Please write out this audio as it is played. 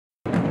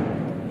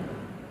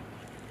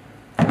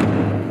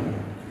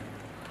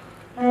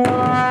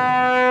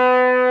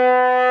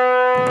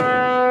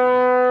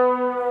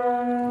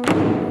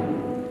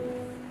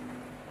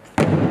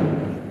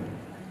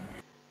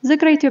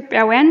ዝክረ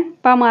ኢትዮጵያዊያን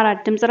በአማራ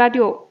ድምጽ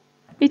ራዲዮ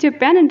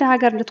ኢትዮጵያን እንደ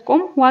ሀገር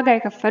ልትቆም ዋጋ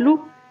የከፈሉ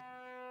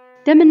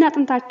ደምና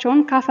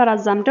አጥንታቸውን ካፈር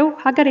አዛምደው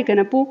ሀገር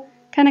የገነቡ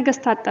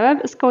ከነገስታት ጥበብ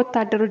እስከ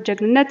ወታደሮች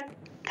ጀግንነት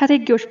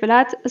ከቴጌዎች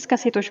ብልሃት እስከ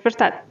ሴቶች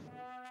ብርታት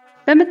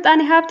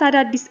በምጣኔ ሀብት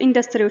አዳዲስ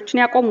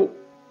ኢንዱስትሪዎችን ያቆሙ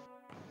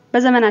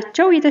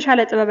በዘመናቸው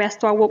የተሻለ ጥበብ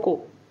ያስተዋወቁ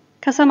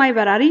ከሰማይ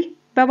በራሪ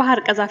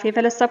በባህር ቀዛፍ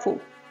የፈለሰፉ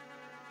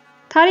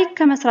ታሪክ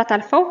ከመስራት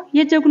አልፈው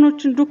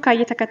የጀግኖችን ዱካ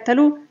እየተከተሉ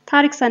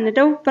ታሪክ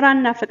ሰንደው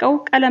ብራና ፍቀው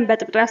ቀለም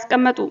በጥብጠው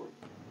ያስቀመጡ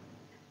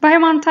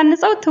በሃይማኖት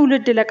አንጸው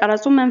ትውልድ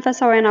ለቀረጹ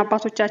መንፈሳውያን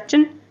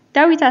አባቶቻችን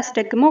ዳዊት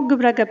አስደግመው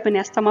ግብረ ገብን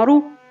ያስተማሩ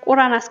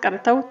ቁርአን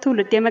አስቀርተው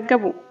ትውልድ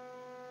የመገቡ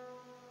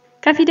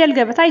ከፊደል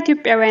ገበታ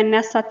ኢትዮጵያዊያን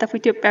ያሳተፉ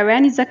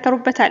ኢትዮጵያዊያን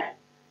ይዘከሩበታል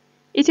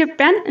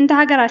ኢትዮጵያን እንደ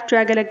ሀገራቸው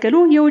ያገለገሉ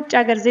የውጭ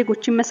ሀገር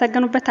ዜጎች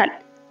ይመሰገኑበታል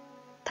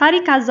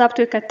ታሪክ አዛብቶ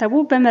የከተቡ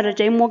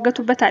በመረጃ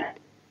ይሞገቱበታል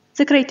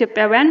ዝክረ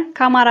ኢትዮጵያዊያን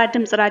ከአማራ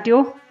ድምጽ ራዲዮ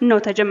ነው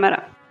ተጀመረ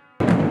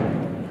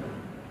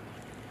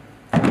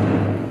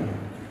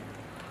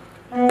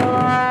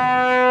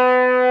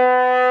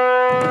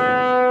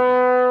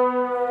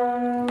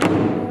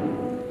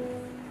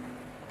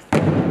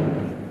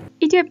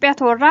ኢትዮጵያ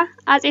ተወራ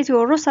አጼ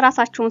ቴዎድሮስ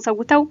ራሳቸውን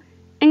ሰውተው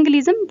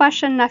እንግሊዝም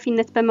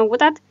በአሸናፊነት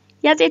በመውጣት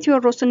የአጼ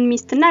ቴዎድሮስን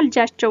ሚስትና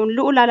ልጃቸውን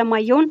ከልኡል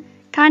አለማየሁን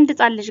ከአንድ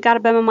ጻል ልጅ ጋር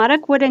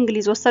በመማረክ ወደ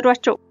እንግሊዝ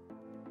ወሰዷቸው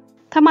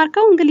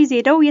ተማርከው እንግሊዝ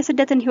ሄደው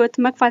የስደትን ህይወት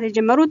መግፋት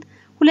የጀመሩት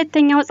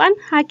ሁለተኛው ህፃን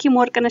ሀኪም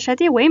ወርቅነህ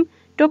ወይም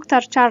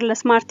ዶክተር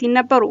ቻርልስ ማርቲን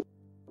ነበሩ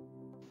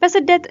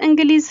በስደት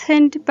እንግሊዝ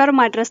ህንድ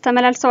በርማ ድረስ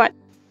ተመላልሰዋል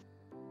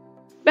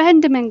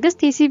በህንድ መንግስት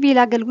የሲቪል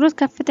አገልግሎት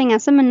ከፍተኛ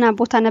ስምና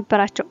ቦታ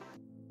ነበራቸው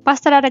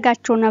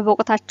በአስተዳደጋቸውና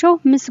በወቅታቸው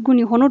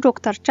ምስጉን የሆኑ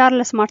ዶክተር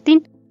ቻርልስ ማርቲን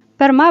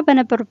በርማ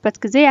በነበሩበት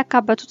ጊዜ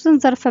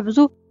ያካበቱትን ዘርፈ ብዙ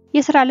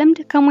የሥራ ልምድ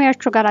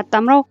ከሙያቸው ጋር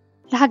አጣምረው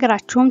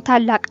ለሀገራቸውም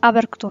ታላቅ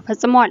አበርክቶ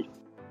ፈጽመዋል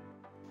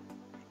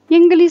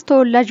የእንግሊዝ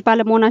ተወላጅ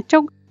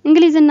ባለመሆናቸው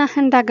እንግሊዝና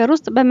ህንድ ሀገር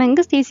ውስጥ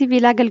በመንግስት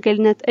የሲቪል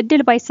አገልግሎት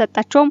እድል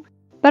ባይሰጣቸውም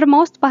በርማ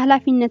ውስጥ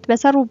በኃላፊነት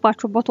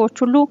በሰሩባቸው ቦታዎች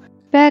ሁሉ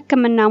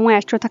በሕክምና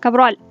ሙያቸው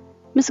ተከብረዋል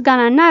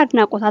ምስጋናና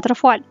አድናቆት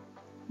አትርፈዋል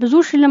ብዙ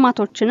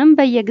ሽልማቶችንም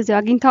በየጊዜው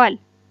አግኝተዋል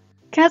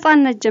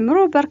ከህፃንነት ጀምሮ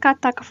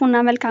በርካታ ክፉና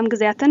መልካም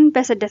ጊዜያትን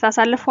በስደት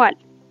አሳልፈዋል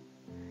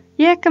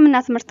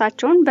የሕክምና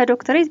ትምህርታቸውን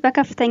በዶክተሬት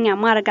በከፍተኛ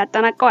ማዕረግ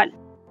አጠናቀዋል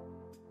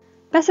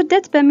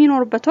በስደት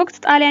በሚኖሩበት ወቅት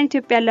ጣሊያን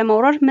ኢትዮጵያን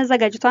ለመውረር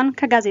መዘጋጀቷን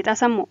ከጋዜጣ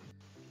ሰሙ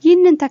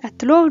ይህንን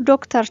ተከትሎ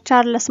ዶክተር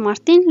ቻርልስ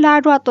ማርቲን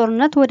ለአድዋ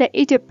ጦርነት ወደ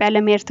ኢትዮጵያ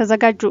ለመሄድ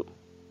ተዘጋጁ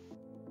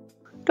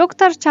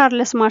ዶክተር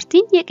ቻርልስ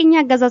ማርቲን የቅኝ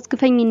አገዛዝ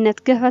ግፈኝነት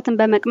ግፈትን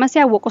በመቅመስ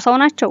ያወቁ ሰው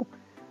ናቸው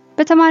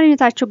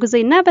በተማሪነታቸው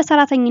ጊዜና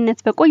በሰራተኝነት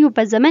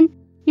በቆዩበት ዘመን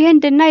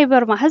የህንድና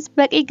የበርማ ህዝብ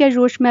በቅኝ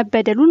ገዢዎች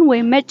መበደሉን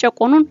ወይም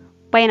መጨቆኑን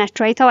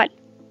ባይናቸው አይተዋል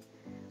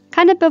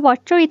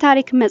ካነበቧቸው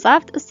የታሪክ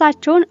መጻሕፍት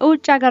እሳቸውን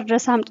እውጭ ሀገር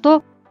ድረስ አምጥቶ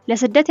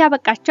ለስደት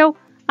ያበቃቸው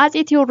አጼ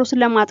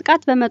ቴዎድሮስን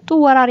ለማጥቃት በመጡ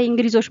ወራሪ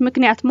እንግሊዞች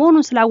ምክንያት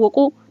መሆኑን ስላወቁ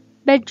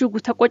በእጅጉ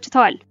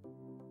ተቆጭተዋል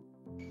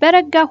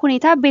በረጋ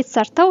ሁኔታ ቤት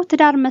ሰርተው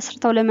ትዳር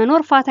መስርተው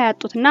ለመኖር ፋታ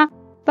ያጡትና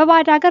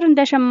በባዕድ ሀገር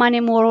እንደ ሸማኔ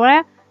መወርወሪያ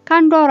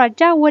ካንዱ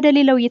አውራጃ ወደ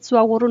ሌላው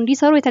እየተዘዋወሩ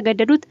እንዲሰሩ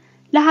የተገደዱት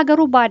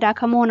ለሀገሩ ባዕዳ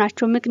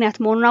ከመሆናቸው ምክንያት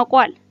መሆኑን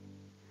አውቀዋል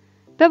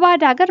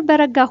በባዕድ ሀገር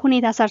በረጋ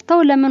ሁኔታ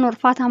ሰርተው ለመኖር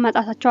ፋታ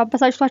ማጣታቸው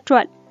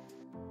አበሳጭቷቸዋል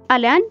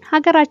ጣሊያን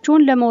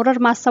ሀገራቸውን ለመውረር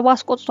ማሰቡ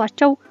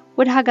አስቆጥቷቸው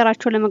ወደ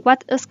ሀገራቸው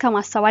ለመግባት እስከ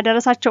ማሰብ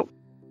አደረሳቸው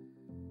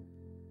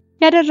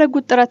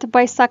ያደረጉት ጥረት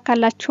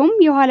ባይሳካላቸውም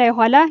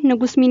የኋላ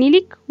ንጉስ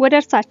ሚኒሊክ ወደ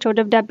እርሳቸው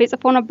ደብዳቤ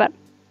ጽፎ ነበር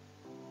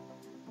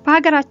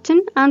በሀገራችን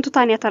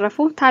አንቱታን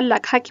ያተረፉ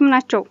ታላቅ ሐኪም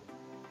ናቸው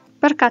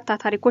በርካታ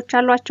ታሪኮች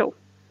አሏቸው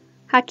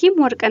ሐኪም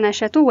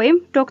ወርቅነህ ወይም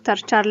ዶክተር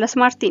ቻርልስ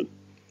ማርቲን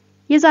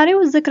የዛሬው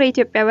ዝክረ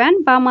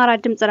ኢትዮጵያዊያን በአማራ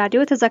ድምጽ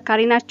ራዲዮ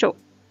ተዘካሪ ናቸው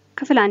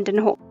ክፍል 1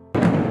 ነው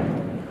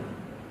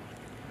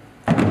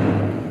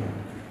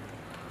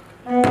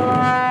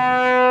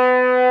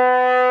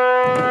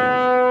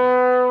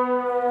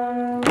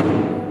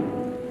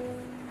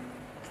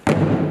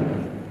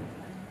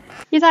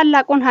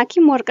የታላቁን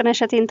ሐኪም ወርቅነህ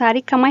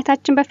ታሪክ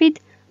ከማየታችን በፊት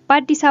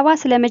በአዲስ አበባ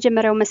ስለ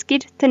መጀመሪያው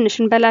መስጊድ ትንሽ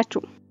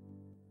እንበላችሁ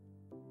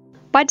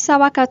በአዲስ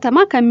አበባ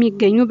ከተማ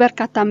ከሚገኙ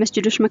በርካታ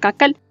መስጂዶች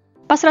መካከል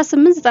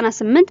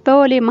በ1898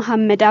 በወሌ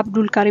መሐመድ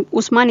አብዱል ከሪም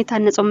ኡስማን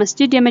የታነጸው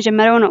መስጂድ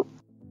የመጀመሪያው ነው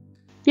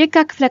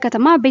የካ ክፍለ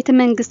ከተማ ቤተ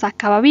መንግስት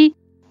አካባቢ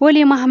ወሌ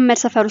መሐመድ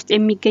ሰፈር ውስጥ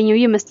የሚገኘው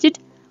ይህ መስጂድ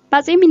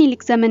በአጼ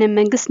ሚኒሊክ ዘመነ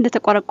መንግስት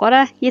እንደተቆረቆረ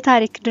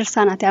የታሪክ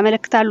ድርሳናት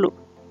ያመለክታሉ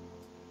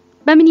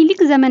በሚኒሊክ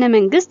ዘመነ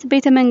መንግስት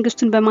ቤተ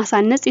መንግስቱን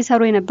በማሳነጽ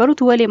ይሰሩ የነበሩት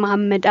ወሌ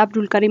መሐመድ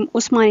አብዱል ከሪም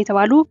ኡስማን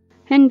የተባሉ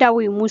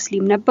ህንዳዊ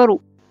ሙስሊም ነበሩ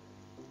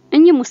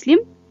እኚህ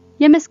ሙስሊም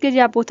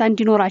የመስገጃ ቦታ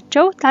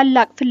እንዲኖራቸው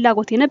ታላቅ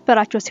ፍላጎት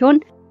የነበራቸው ሲሆን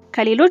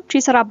ከሌሎች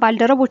የሥራ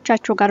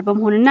ባልደረቦቻቸው ጋር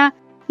በመሆንና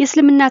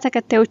የእስልምና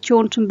ተከታዮች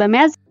የሆኑትን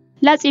በመያዝ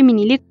ለአጼ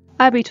ሚኒሊክ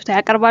አቤቱታ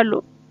ያቀርባሉ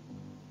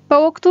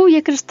በወቅቱ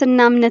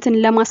የክርስትና እምነትን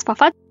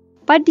ለማስፋፋት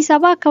በአዲስ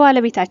አበባ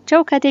ከባለቤታቸው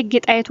ከእቴጌ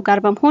ጣይቱ ጋር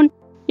በመሆን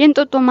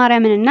የእንጦጦ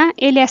ማርያምንና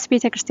ኤልያስ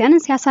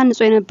ቤተክርስቲያንን ሲያሳንጹ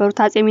የነበሩት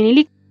አጼ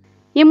ሚኒሊክ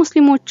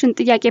የሙስሊሞችን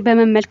ጥያቄ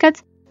በመመልከት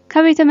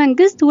ከቤተ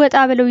መንግስት ወጣ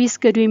ብለው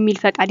ይስገዱ የሚል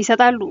ፈቃድ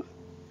ይሰጣሉ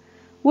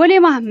ወሌ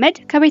መሐመድ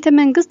ከቤተ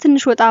መንግስት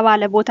ትንሽ ወጣ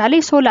ባለ ቦታ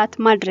ላይ ሶላት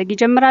ማድረግ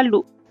ይጀምራሉ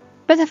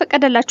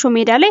በተፈቀደላቸው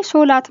ሜዳ ላይ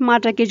ሶላት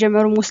ማድረግ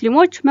የጀመሩ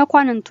ሙስሊሞች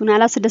መኳንንቱን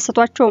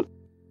አላስደሰቷቸውም።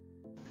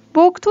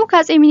 በወቅቱ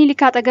ከአጼ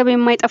ሚኒሊክ አጠገብ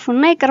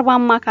የማይጠፉና የቅርብ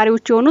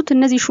አማካሪዎች የሆኑት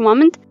እነዚህ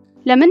ሹማምንት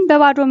ለምን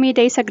በባዶ ሜዳ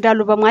ይሰግዳሉ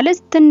በማለት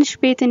ትንሽ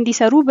ቤት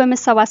እንዲሰሩ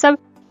በመሰባሰብ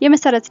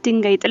የመሰረት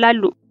ድንጋይ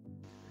ይጥላሉ።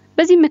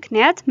 በዚህ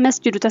ምክንያት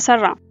መስጂዱ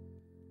ተሰራ።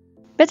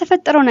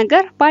 በተፈጠረው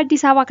ነገር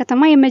በአዲስ አበባ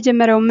ከተማ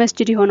የመጀመሪያው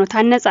መስጂድ የሆነው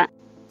ታነጸ።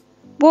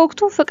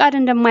 በወቅቱ ፍቃድ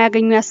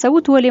እንደማያገኙ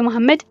ያሰቡት ወሌ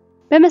መሐመድ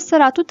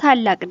በመሰራቱ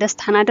ታላቅ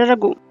ደስታን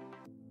አደረጉ።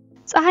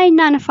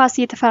 ፀሐይና ነፋስ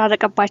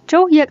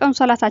እየተፈራረቀባቸው የቀን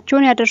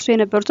ሶላታቸውን ያደርሱ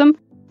የነበሩትም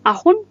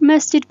አሁን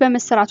መስጂድ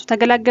በመሰራቱ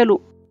ተገላገሉ።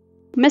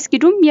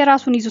 መስጊዱም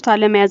የራሱን ይዞታ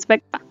ለመያዝ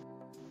በቃ።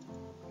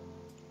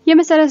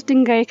 የመሰረት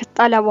ድንጋይ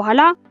ከተጣለ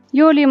በኋላ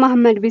የወሌ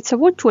መሐመድ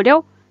ቤተሰቦች ወዲያው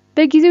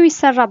በጊዜው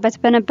ይሰራበት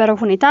በነበረው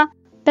ሁኔታ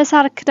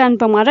በሳር ክዳን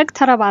በማድረግ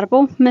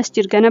ተረባርበው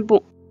መስጂድ ገነቡ።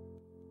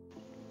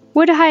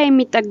 ወደ 20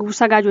 የሚጠጉ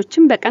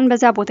ሰጋጆችን በቀን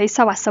በዛ ቦታ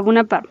ይሰባሰቡ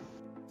ነበር።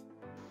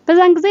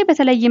 በዛን ጊዜ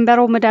በተለይም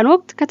በረመዳን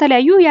ወቅት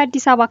ከተለያዩ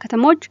የአዲስ አበባ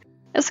ከተሞች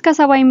እስከ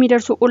 70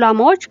 የሚደርሱ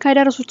ዑላማዎች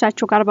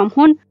ከደረሶቻቸው ጋር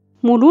በመሆን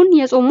ሙሉን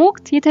የጾም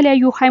ወቅት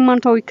የተለያዩ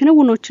ሃይማኖታዊ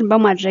ክንውኖችን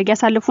በማድረግ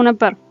ያሳልፉ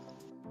ነበር።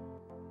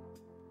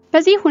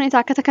 በዚህ ሁኔታ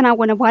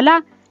ከተከናወነ በኋላ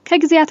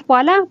ከጊዜያት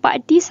በኋላ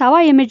በአዲስ አበባ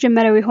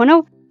የመጀመሪያው የሆነው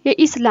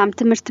የኢስላም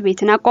ትምህርት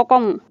ቤትን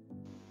አቋቋሙ።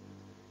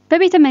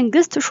 በቤተ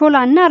መንግስት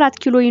ሾላና 4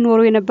 ኪሎ ይኖሩ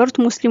የነበሩት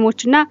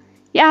ሙስሊሞችና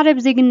የአረብ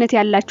ዜግነት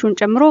ያላቸውን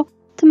ጨምሮ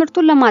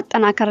ትምህርቱን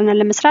ለማጠናከርና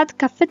ለመስራት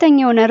ከፍተኛ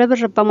የሆነ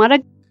ርብርብ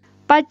በማድረግ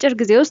በአጭር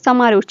ጊዜ ውስጥ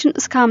ተማሪዎችን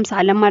እስከ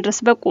 50 ለማድረስ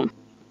በቁ።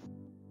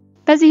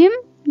 በዚህም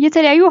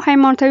የተለያዩ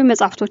ሃይማኖታዊ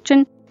መጻሕፍቶችን፣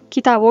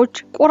 ኪታቦች፣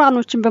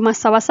 ቁርአኖችን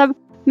በማሰባሰብ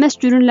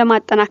መስጂዱን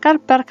ለማጠናከር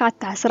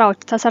በርካታ ስራዎች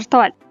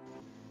ተሰርተዋል።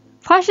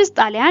 ፋሺስት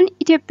ጣሊያን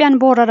ኢትዮጵያን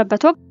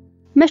በወረረበት ወቅት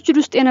መስጂድ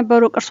ውስጥ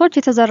የነበሩ ቅርሶች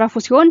የተዘረፉ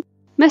ሲሆን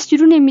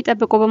መስጂዱን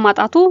የሚጠብቀው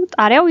በማጣቱ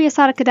ጣሪያው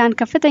የሳር ክዳን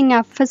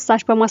ከፍተኛ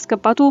ፍሳሽ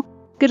በማስገባቱ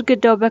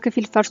ግድግዳው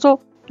በከፊል ፈርሶ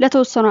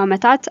ለተወሰኑ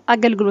ዓመታት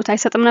አገልግሎት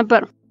አይሰጥም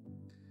ነበር።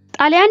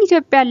 ጣሊያን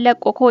ኢትዮጵያን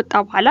ለቆ ከወጣ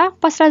በኋላ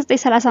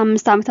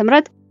በ1935 ዓ.ም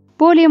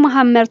በወሌ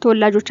መሐመድ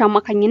ተወላጆች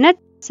አማካኝነት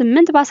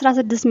 8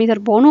 በ16 ሜትር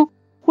በሆኑ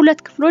ሁለት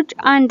ክፍሎች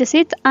አንድ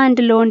ሴት አንድ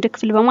ለወንድ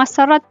ክፍል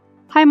በማሰራት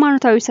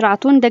ሃይማኖታዊ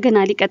ስርዓቱ እንደገና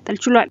ሊቀጥል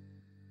ችሏል።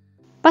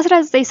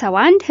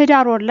 በ1971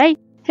 ህዳር ወር ላይ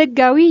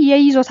ህጋዊ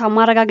የይዞታ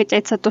ማረጋገጫ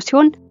የተሰጠው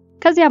ሲሆን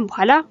ከዚያም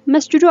በኋላ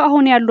መስጂዱ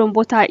አሁን ያለውን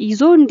ቦታ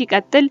ይዞ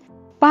እንዲቀጥል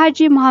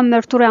በሐጂ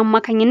መሐመድ ቱሪ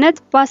አማካኝነት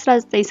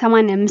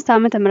በ1985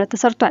 ዓ.ም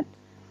ተሰርቷል።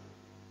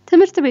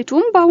 ትምህርት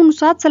ቤቱም በአሁኑ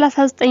ሰዓት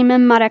 39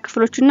 መማሪያ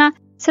ክፍሎችና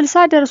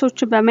 60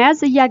 ደረሶችን በመያዝ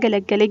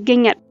እያገለገለ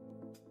ይገኛል።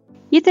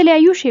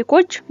 የተለያዩ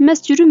ሼኮች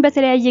መስጂዱን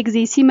በተለያየ ጊዜ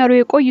ሲመሩ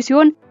የቆዩ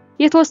ሲሆን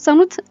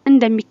የተወሰኑት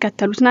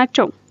እንደሚከተሉት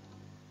ናቸው።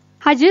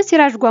 ሐጂ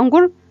ሲራጅ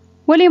ጓንጉር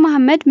ወሌ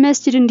መሐመድ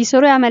መስጂድ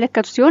እንዲሰሩ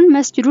ያመለከቱ ሲሆን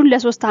መስጂዱን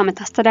ለ3 ዓመት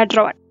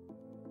አስተዳድረዋል።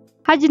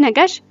 ሐጂ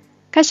ነጋሽ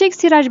ከሼክ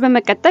ሲራጅ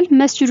በመቀጠል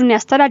መስጂዱን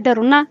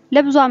ያስተዳደሩና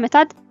ለብዙ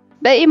ዓመታት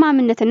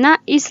በኢማምነትና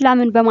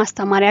ኢስላምን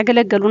በማስተማር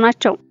ያገለገሉ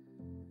ናቸው።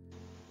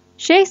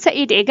 ሼክ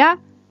ሰኢድ ኤጋ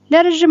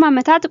ለረጅም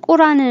ዓመታት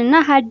ቁርአንንና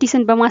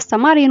ሐዲስን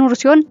በማስተማር የኖሩ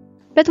ሲሆን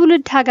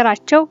በትውልድ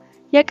ሀገራቸው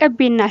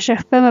የቀቤና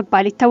ሸህ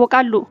በመባል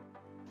ይታወቃሉ።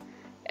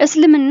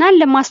 እስልምናን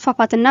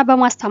ለማስፋፋትና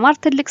በማስተማር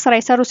ትልቅ ስራ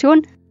የሰሩ ሲሆን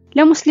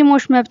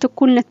ለሙስሊሞች መብት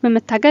እኩልነት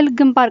በመታገል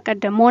ግንባር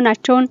ቀደም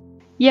መሆናቸውን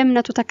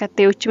የእምነቱ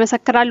ተከታዮች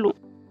ይመሰክራሉ።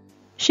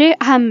 ሼህ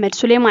አህመድ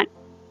ሱሌማን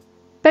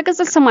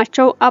በቅጽል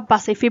ስማቸው አባ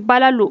ሰይፍ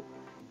ይባላሉ።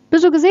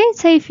 ብዙ ጊዜ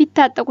ሰይፍ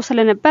ይታጠቁ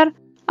ስለነበር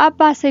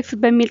አባ ሰይፍ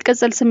በሚል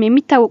ቅጽል ስም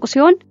የሚታወቁ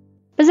ሲሆን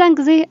በዛን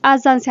ጊዜ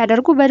አዛን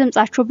ሲያደርጉ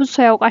በድምጻቸው ብዙ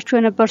ሰው ያውቃቸው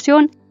የነበሩ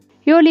ሲሆን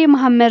የወሌ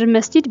መሐመድ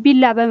መስጂድ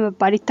ቢላ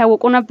በመባል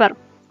ይታወቁ ነበር።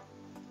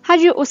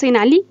 ሐጂ ሁሴን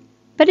አሊ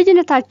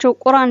በልጅነታቸው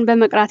ቁርአን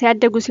በመቅራት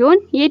ያደጉ ሲሆን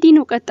የዲን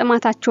ዕውቀት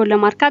ጥማታቸውን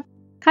ለማርካት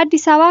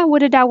ከአዲስ አበባ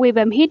ወደ ዳዌ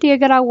በመሄድ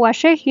የገራዋ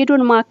ሼህ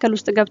የዶን ማዕከል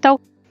ውስጥ ገብተው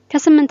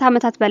ከ8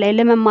 ዓመታት በላይ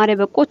ለመማር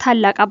የበቁ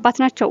ታላቅ አባት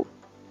ናቸው።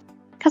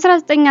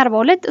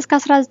 ከ1942 እስከ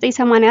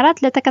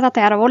 1984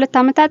 ለተከታታይ 42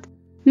 ዓመታት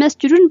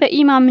መስጂዱን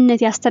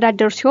በኢማምነት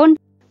ያስተዳደሩ ሲሆን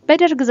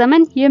በደርግ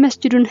ዘመን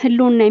የመስጂዱን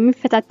ህልውና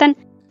የሚፈታተን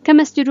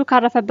ከመስጂዱ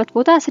ካረፈበት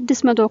ቦታ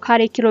 600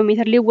 ካሬ ኪሎ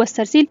ሜትር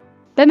ሊወሰድ ሲል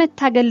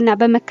በመታገልና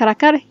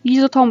በመከራከር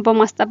ይዞታውን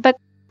በማስጠበቅ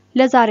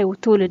ለዛሬው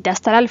ትውልድ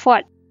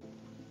አስተላልፈዋል።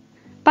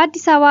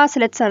 በአዲስ አበባ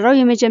ስለተሰራው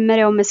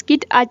የመጀመሪያው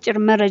መስጊድ አጭር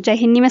መረጃ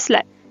ይህን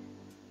ይመስላል።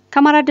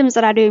 ከአማራ ድምጽ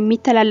ራዲዮ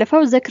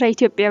የሚተላለፈው ዝክረ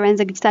ኢትዮጵያውያን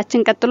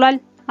ዝግጅታችን ቀጥሏል።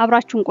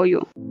 አብራችሁን ቆዩ።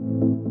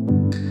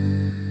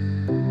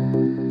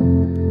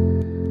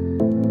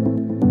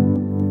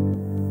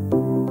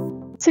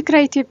 ዝክረ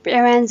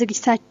ኢትዮጵያውያን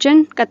ዝግጅታችን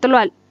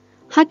ቀጥሏል።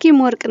 ሀኪም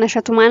ወርቅነህ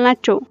ማን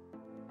ናቸው?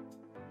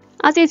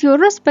 አጼ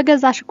ቴዎድሮስ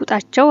በገዛ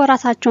ሽጉጣቸው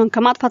ራሳቸውን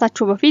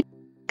ከማጥፋታቸው በፊት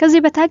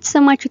ከዚህ በታች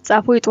ስማቸው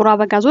የተጻፈው የጦር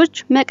አበጋዞች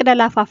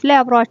መቅደላ አፋፍ ላይ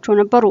አብረዋቸው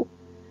ነበሩ።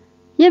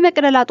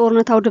 የመቅደላ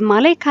ጦርነት አውድማ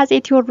ላይ ከአጼ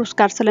ቴዎድሮስ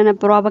ጋር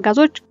ስለነበሩ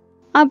አበጋዞች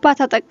አባ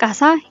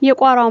ተጠቃሳ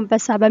የቋራው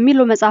አንበሳ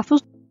በሚለው መጽሐፍ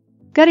ውስጥ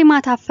ገሪማ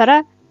ታፈረ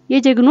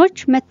የጀግኖች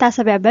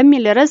መታሰቢያ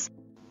በሚል ርዕስ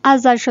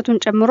አዛዥ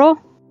እሸቱን ጨምሮ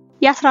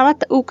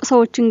የ14 ዕውቅ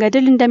ሰዎችን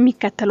ገድል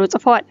እንደሚከተለው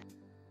ጽፈዋል።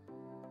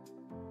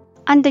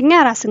 አንደኛ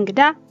ራስ እንግዳ፣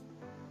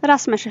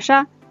 ራስ መሸሻ፣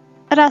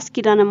 ራስ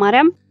ኪዳነ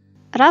ማርያም፣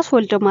 ራስ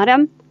ወልደ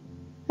ማርያም፣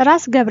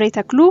 ራስ ገብሬ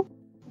ተክሉ፣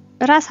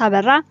 ራስ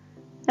አበራ፣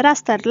 ራስ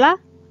ተድላ፣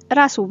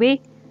 ራስ ውቤ፣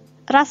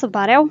 ራስ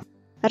ባሪያው፣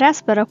 ራስ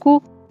በረኩ፣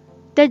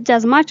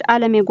 ደጃዝማች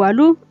አለሜጓሉ፣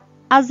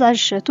 አዛዥ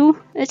እሸቱ፣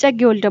 እጨጌ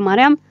ወልደ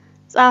ማርያም፣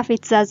 ጸሐፌ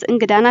ትእዛዝ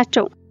እንግዳ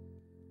ናቸው።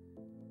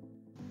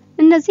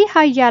 እነዚህ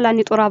ኃያላን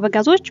የጦር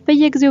አበጋዞች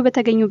በየጊዜው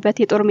በተገኙበት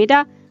የጦር ሜዳ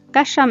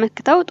ጋሻ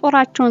መክተው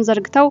ጦራቸውን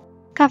ዘርግተው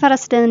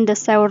ከፈረስ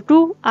ደንደስ ሳይወርዱ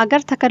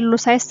አገር ተከልሎ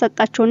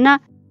ሳይሰጣቸውና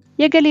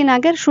የገሌን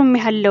አገር ሹም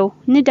ያለው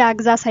ንዳ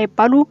ግዛ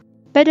ሳይባሉ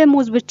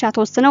በደሞዝ ብቻ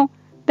ተወስነው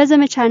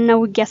በዘመቻና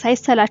ውጊያ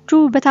ሳይሰላቹ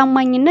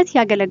በታማኝነት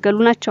ያገለገሉ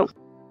ናቸው።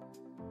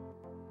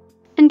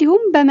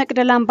 እንዲሁም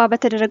በመቅደላ አምባ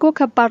በተደረገው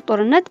ከባድ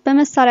ጦርነት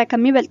በመሳሪያ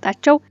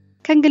ከሚበልጣቸው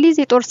ከእንግሊዝ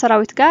የጦር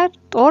ሰራዊት ጋር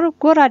ጦር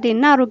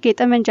ጎራዴና አሮጌ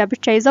ጠመንጃ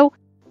ብቻ ይዘው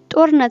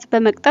ጦርነት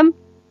በመቅጠም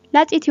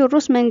ለአፄ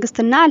ቴዎድሮስ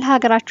መንግስትና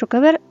ለሀገራቸው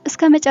ክብር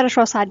እስከ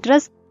መጨረሻው ሰዓት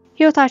ድረስ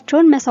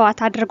ሕይወታቸውን መስዋዕት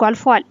አድርገው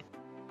አልፈዋል።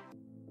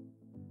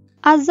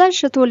 አዛዥ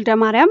እሸቱ ወልደ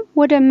ማርያም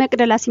ወደ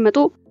መቅደላ ሲመጡ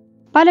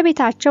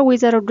ባለቤታቸው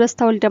ወይዘሮ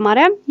ደስታ ወልደ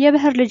ማርያም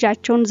የበህር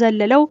ልጃቸውን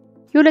ዘለለው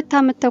የ2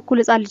 ዓመት ተኩል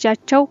ሕፃን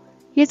ልጃቸው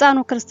የሕፃኑ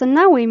ክርስትና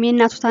ወይም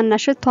የእናቱ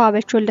ታናሽ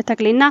ተዋበች ወልደ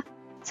ተክሌና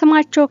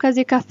ስማቸው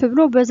ከዚህ ከፍ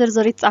ብሎ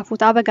በዝርዝር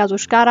የተጻፉት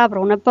አበጋዞች ጋር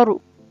አብረው ነበሩ።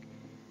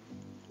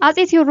 አፄ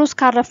ቴዎድሮስ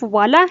ካረፉ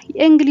በኋላ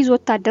የእንግሊዝ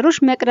ወታደሮች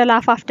መቅደላ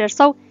አፋፍ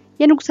ደርሰው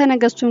የንጉሠ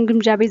ነገስቱን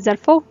ግምጃ ቤት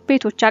ዘርፈው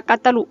ቤቶች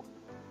አቃጠሉ።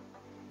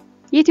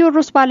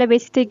 የቴዎድሮስ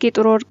ባለቤት እቴጌ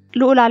ጥሩ ወርቅ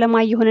ልዑል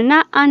አለማየሁንና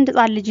አንድ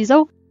ሕፃን ልጅ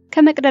ይዘው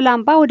ከመቅደላ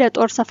አምባ ወደ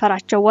ጦር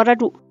ሰፈራቸው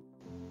ወረዱ።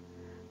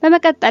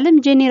 በመቀጠልም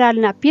ጄኔራል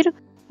ናፒር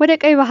ወደ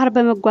ቀይ ባህር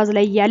በመጓዝ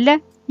ላይ ያለ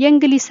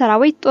የእንግሊዝ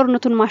ሰራዊት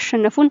ጦርነቱን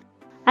ማሸነፉን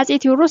አፄ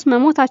ቴዎድሮስ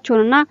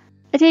መሞታቸውንና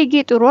እቴጌ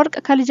ጥሩ ወርቅ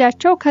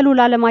ከልጃቸው ከልኡል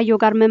አለማየሁ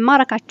ጋር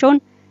መማረካቸውን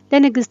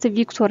ለንግስት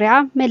ቪክቶሪያ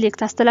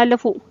መልእክት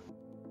አስተላለፉ።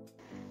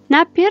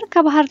 ናፒር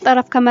ከባህር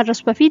ጠረፍ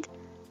ከመድረሱ በፊት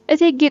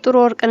እቴጌ ጥሩ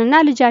ወርቅንና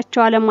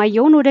ልጃቸው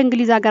አለማየሁን ወደ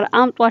እንግሊዝ ሀገር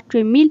አምጧቸው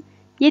የሚል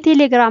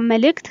የቴሌግራም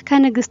መልእክት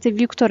ከንግስት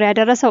ቪክቶሪያ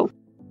ደረሰው።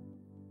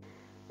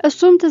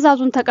 እሱም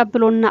ትዕዛዙን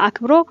ተቀብሎና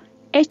አክብሮ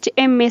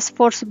ኤችኤምኤስ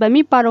ፎርስ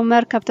በሚባለው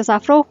መርከብ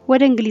ተሳፍሮ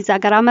ወደ እንግሊዝ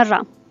ሀገር አመራ።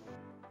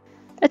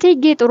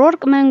 እቴጌ ጥሩ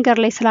ወርቅ መንገድ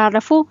ላይ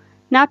ስላረፉ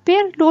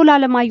ናፒር ልዑል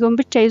አለማየሁን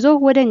ብቻ ይዞ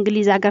ወደ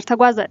እንግሊዝ ሀገር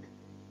ተጓዘ።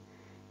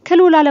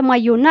 ከልኡል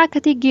አለማየሁና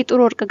ከእቴጌ ጥሩ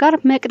ወርቅ ጋር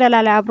መቅደላ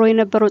ላይ አብሮ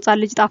የነበረው ሕፃን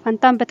ልጅ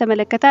ጣፈንታን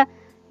በተመለከተ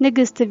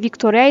ንግስት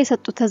ቪክቶሪያ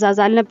የሰጡት ትዕዛዝ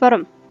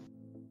አልነበረም።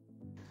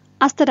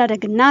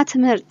 አስተዳደግና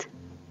ትምህርት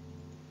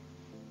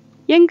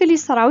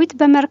የእንግሊዝ ሰራዊት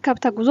በመርከብ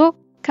ተጉዞ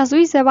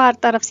ከስዊስ የባህር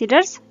ጠረፍ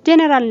ሲደርስ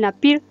ጄኔራል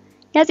ናፒር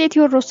የአፄ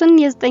ቴዎድሮስን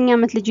የ9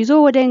 ዓመት ልጅ ይዞ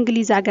ወደ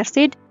እንግሊዝ ሀገር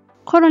ሲሄድ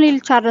ኮሎኔል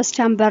ቻርልስ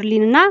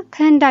ቻምበርሊንና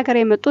ከህንድ ሀገር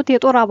የመጡት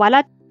የጦር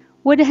አባላት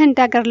ወደ ህንድ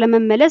ሀገር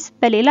ለመመለስ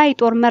በሌላ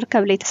የጦር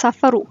መርከብ ላይ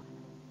ተሳፈሩ።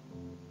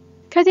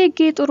 ከእቴጌ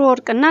ጥሩ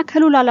ወርቅና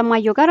ከልኡል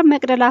አለማየሁ ጋር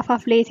መቅደላ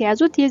አፋፍ ላይ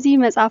የተያዙት የዚህ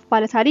መጽሐፍ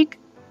ባለታሪክ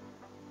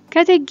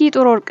ከእቴጌ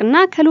ጥሩ ወርቅና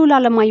ከልኡል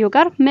አለማየሁ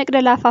ጋር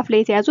መቅደላ አፋፍ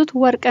ላይ የተያዙት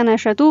ወርቅነህ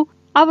እሸቱ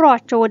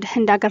አብረዋቸው ወደ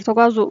ህንድ ሀገር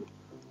ተጓዙ።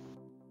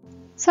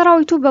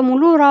 ሰራዊቱ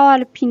በሙሉ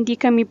ራዋልፒንዲ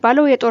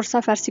ከሚባለው የጦር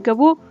ሰፈር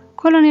ሲገቡ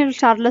ኮሎኔል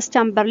ቻርልስ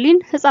ቻምበርሊን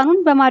ህፃኑን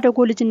በማደጎ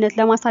ልጅነት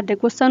ለማሳደግ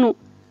ወሰኑ።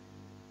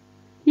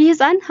 ይህ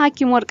ህፃን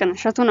ሀኪም ወርቅነህ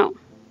እሸቱ ነው።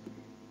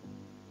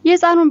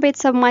 የህፃኑን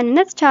ቤተሰብ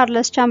ማንነት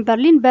ቻርልስ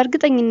ቻምበርሊን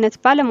በእርግጠኝነት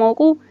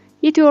ባለማወቁ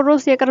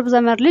የቴዎድሮስ የቅርብ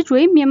ዘመድ ልጅ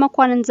ወይም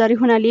የመኳንን ዘር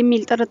ይሆናል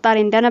የሚል ጥርጣሬ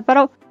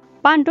እንደነበረው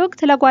በአንድ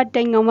ወቅት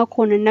ለጓደኛው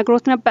መኮንን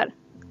ነግሮት ነበር።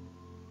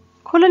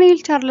 ኮሎኔል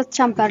ቻርልስ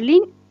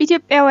ቻምበርሊን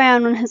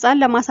ኢትዮጵያዊያኑን ህፃን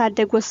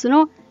ለማሳደግ ወስኖ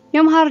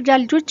የመሃርጃ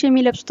ልጆች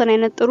የሚለብሱትን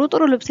አይነት ጥሩ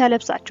ልብስ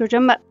ያለብሳቸው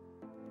ጀመር።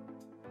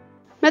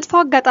 መጥፎ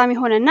አጋጣሚ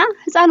ሆነና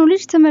ህፃኑ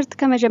ልጅ ትምህርት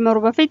ከመጀመሩ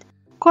በፊት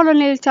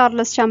ኮሎኔል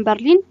ቻርልስ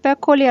ቻምበርሊን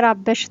በኮሌራ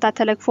በሽታ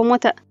ተለክፎ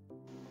ሞተ።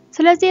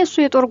 ስለዚህ እሱ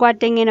የጦር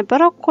ጓደኛ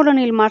የነበረው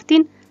ኮሎኔል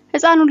ማርቲን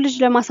ህፃኑን ልጅ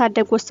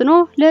ለማሳደግ ወስኖ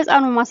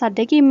ለህፃኑ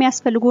ማሳደግ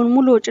የሚያስፈልገውን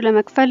ሙሉ ወጪ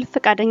ለመክፈል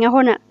ፈቃደኛ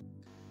ሆነ።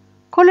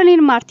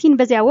 ኮሎኔል ማርቲን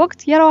በዚያ ወቅት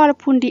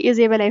የራዋልፒንዲ እዝ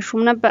በላይ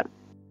ሹም ነበር።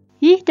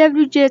 ይህ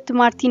ደብሊውጄት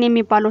ማርቲን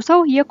የሚባለው ሰው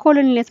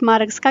የኮሎኔልነት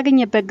ማዕረግ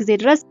እስካገኘበት ጊዜ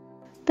ድረስ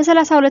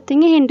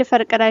በ32ኛ የህንድ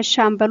ፈርቀዳጅ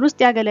ሻምበል ውስጥ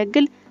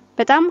ያገለግል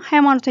በጣም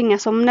ሃይማኖተኛ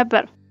ሰው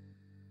ነበር።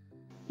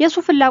 የሱ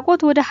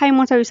ፍላጎት ወደ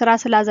ሃይማኖታዊ ስራ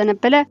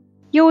ስላዘነበለ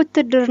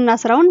የውትድርና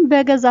ስራውን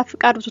በገዛ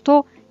ፍቃዱ ትቶ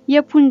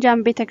የፑንጃብ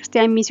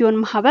ቤተክርስቲያን ሚስዮን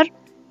ማህበር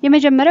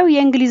የመጀመሪያው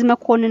የእንግሊዝ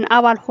መኮንን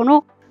አባል ሆኖ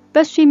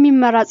በሱ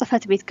የሚመራ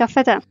ጽፈት ቤት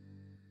ከፈተ።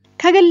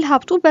 ከግል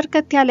ሀብቱ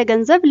በርከት ያለ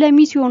ገንዘብ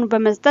ለሚስዮኑ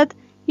በመስጠት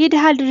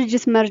የድሃ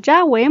ድርጅት መርጃ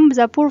ወይም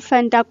ዘፑር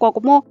ፈንድ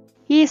አቋቁሞ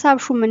የሂሳብ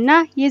ሹምና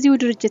የዚሁ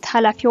ድርጅት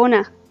ኃላፊ ሆነ።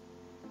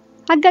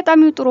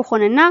 አጋጣሚው ጥሩ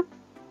ሆነና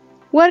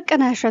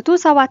ወርቅነህ እሸቱ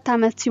 7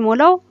 ዓመት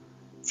ሲሞላው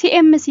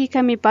ሲኤምሲ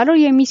ከሚባለው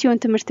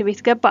የሚስዮን ትምህርት ቤት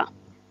ገባ።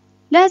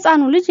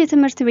 ለህፃኑ ልጅ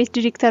የትምህርት ቤት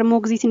ዲሬክተር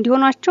ሞግዚት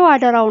እንዲሆናቸው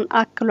አደራውን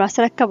አክሎ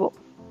አስረከበው።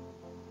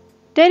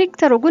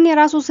 ዳይሬክተሩ ግን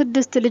የራሱ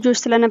 6 ልጆች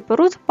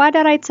ስለነበሩት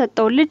ባደራ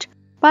የተሰጠው ልጅ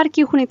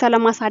ባርኪ ሁኔታ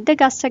ለማሳደግ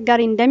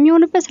አስቸጋሪ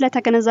እንደሚሆንበት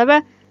ስለተገነዘበ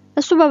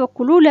እሱ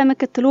በበኩሉ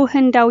ለምክትሉ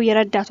ህንዳዊ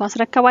የረዳቱ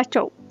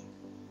አስረከባቸው።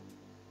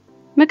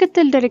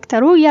 ምክትል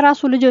ዳይሬክተሩ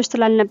የራሱ ልጆች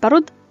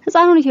ስላልነበሩት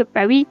ህፃኑን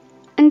ኢትዮጵያዊ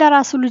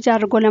እንደራሱ ልጅ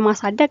አድርጎ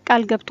ለማሳደግ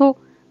ቃል ገብቶ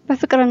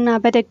በፍቅርና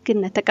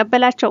በደግነት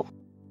ተቀበላቸው።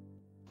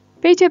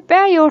 በኢትዮጵያ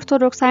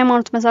የኦርቶዶክስ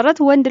ሃይማኖት መሰረት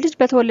ወንድ ልጅ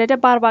በተወለደ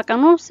በ40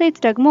 ቀኑ ሴት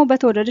ደግሞ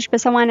በተወለደች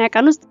በ80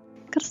 ቀን ውስጥ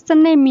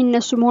ክርስትና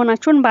የሚነሱ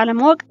መሆናቸውን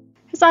ባለማወቅ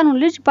ሕፃኑን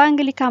ልጅ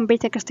በአንግሊካን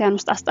ቤተክርስቲያን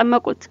ውስጥ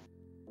አስጠመቁት።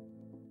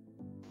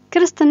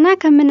 ክርስትና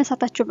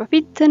ከመነሳታቸው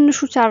በፊት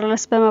ትንሹ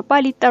ቻርልስ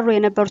በመባል ይጠሩ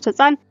የነበሩት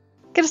ሕፃን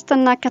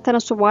ክርስትና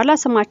ከተነሱ በኋላ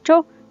ስማቸው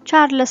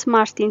ቻርልስ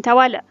ማርቲን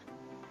ተባለ።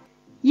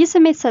 ይህ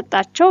ስም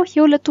የተሰጣቸው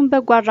የሁለቱም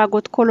በጎ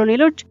አድራጎት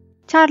ኮሎኔሎች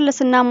ቻርልስ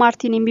እና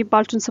ማርቲን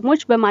የሚባሉትን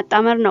ስሞች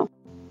በማጣመር ነው።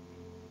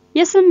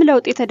 የስም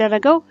ለውጥ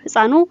የተደረገው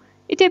ሕፃኑ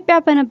ኢትዮጵያ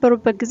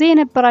በነበሩበት ጊዜ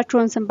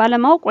የነበራቸውን ስም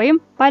ባለማወቅ ወይም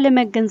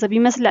ባለመገንዘብ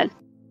ይመስላል።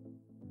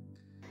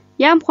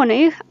 ያም ሆነ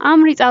ይህ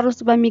አምሪጻር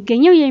ውስጥ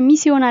በሚገኘው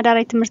የሚስዮን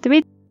አዳራይ ትምህርት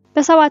ቤት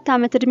በ7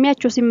 ዓመት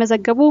እድሜያቸው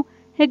ሲመዘገቡ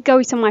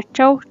ህጋዊ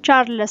ስማቸው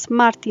ቻርልስ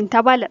ማርቲን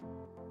ተባለ።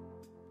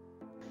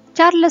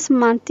 ቻርልስ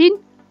ማርቲን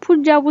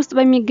ፑንጃብ ውስጥ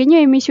በሚገኘው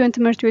የሚስዮን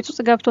ትምህርት ቤት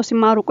ውስጥ ገብተው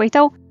ሲማሩ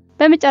ቆይተው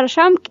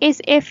በመጨረሻም ቄስ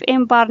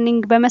ኤፍኤም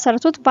ባርኒንግ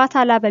በመሰረቱት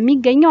ባታላ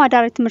በሚገኘው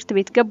አዳራይ ትምህርት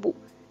ቤት ገቡ።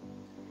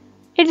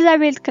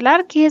 ኤሊዛቤት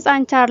ክላርክ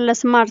የህፃን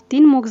ቻርልስ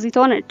ማርቲን ሞግዚት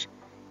ሆነች።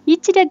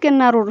 ይቺ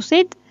ደግና ሩሩ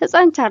ሴት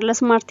ህፃን ቻርልስ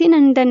ማርቲን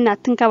እንደ እናት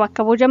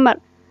ትንከባከበው ጀመር።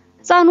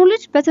 ህፃኑ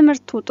ልጅ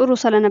በትምህርቱ ጥሩ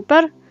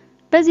ስለነበር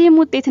በዚህም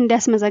ውጤት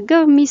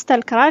እንዲያስመዘግብ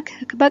ሚስተር ክላርክ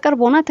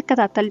በቅርብ ሆና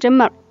ተከታተል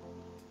ጀመር።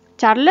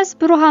 ቻርልስ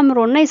ብሩህ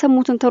አእምሮና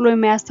የሰሙትን ቶሎ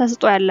የመያዝ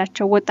ተሰጥኦ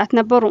ያላቸው ወጣት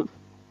ነበሩ።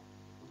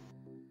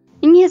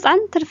 እኚህ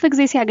ህፃን ትርፍ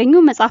ጊዜ ሲያገኙ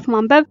መጽሐፍ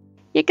ማንበብ፣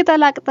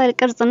 የቅጠላ ቅጠል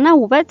ቅርጽና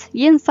ውበት፣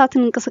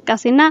 የእንስሳትን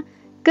እንቅስቃሴና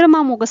ግርማ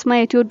ሞገስ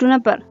ማየት ይወዱ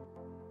ነበር።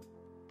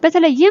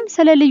 በተለይም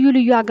ስለ ልዩ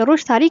ልዩ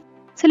ሀገሮች ታሪክ፣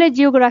 ስለ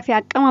ጂኦግራፊ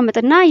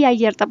አቀማመጥና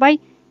የአየር ጠባይ፣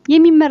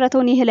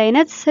 የሚመረተውን የእህል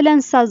አይነት፣ ስለ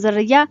እንስሳት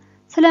ዝርያ፣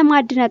 ስለ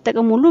ማዕድናት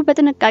ጥቅም ሁሉ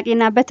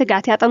በጥንቃቄና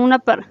በትጋት ያጠኑ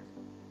ነበር።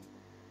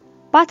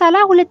 ባታላ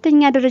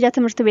ሁለተኛ ደረጃ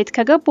ትምህርት ቤት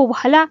ከገቡ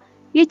በኋላ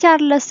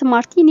የቻርልስ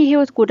ማርቲን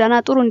የህይወት ጎዳና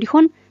ጥሩ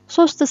እንዲሆን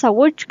 3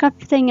 ሰዎች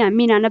ከፍተኛ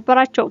ሚና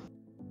ነበራቸው።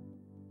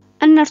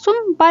 እነርሱም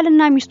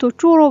ባልና ሚስቶቹ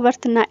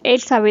ሮበርትና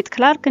ኤልሳቤት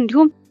ክላርክ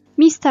እንዲሁም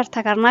ሚስተር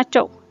ተከር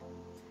ናቸው።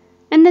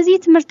 እነዚህ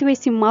ትምህርት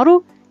ቤት ሲማሩ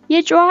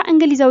የጨዋ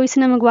እንግሊዛዊ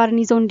ስነ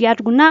ምግባርን ይዘው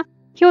እንዲያድጉና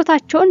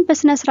ህይወታቸውን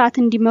በስነ ስርዓት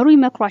እንዲመሩ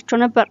ይመክሯቸው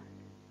ነበር።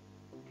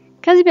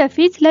 ከዚህ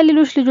በፊት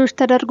ለሌሎች ልጆች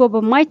ተደርጎ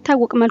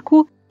በማይታወቅ መልኩ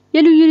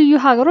የልዩ ልዩ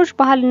ሀገሮች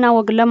ባህልና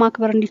ወግ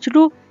ለማክበር እንዲችሉ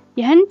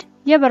የህንድ፣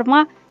 የበርማ፣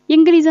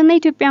 የእንግሊዝና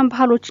የኢትዮጵያን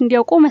ባህሎች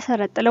እንዲያውቁ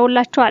መሰረት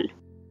ጥለውላቸዋል።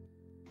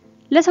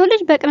 ለሰው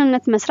ልጅ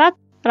በቅንነት መስራት፣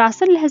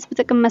 ራስን ለህዝብ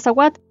ጥቅም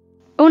መሰዋት፣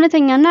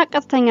 እውነተኛና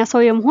ቀጥተኛ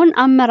ሰው የመሆን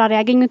አመራር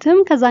ያገኙትም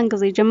ከዛን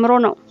ጊዜ ጀምሮ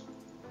ነው።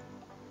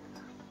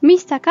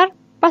 ሚስተር ተከር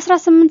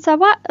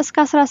በ1870 እስከ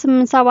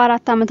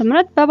 1874 ዓ.ም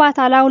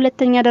በባታላ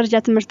ሁለተኛ ደረጃ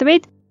ትምህርት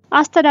ቤት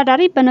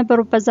አስተዳዳሪ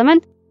በነበሩበት ዘመን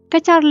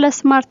ከቻርልስ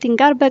ማርቲን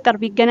ጋር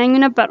በቅርብ ይገናኙ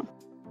ነበር።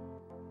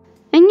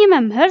 እኚህ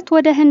መምህርት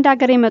ወደ ህንድ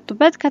ሀገር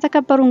የመጡበት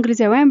ከተከበሩ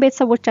እንግሊዛውያን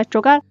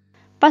ቤተሰቦቻቸው ጋር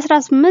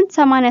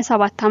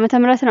በ1887 ዓ.ም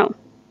ነው።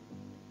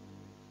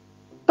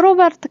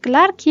 ሮበርት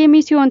ክላርክ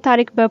የሚስዮን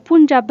ታሪክ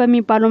በፑንጃብ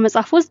በሚባለው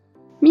መጽሐፍ ውስጥ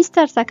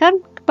ሚስተር ተከር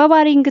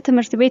በባሪንግ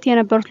ትምህርት ቤት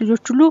የነበሩት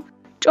ልጆች ሁሉ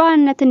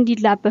ጨዋነት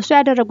እንዲላበሱ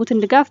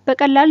ያደረጉትን ድጋፍ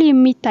በቀላሉ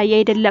የሚታይ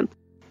አይደለም፣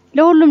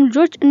 ለሁሉም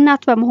ልጆች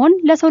እናት በመሆን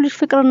ለሰው ልጅ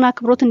ፍቅርና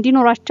አክብሮት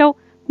እንዲኖራቸው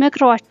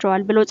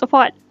መክረዋቸዋል ብለው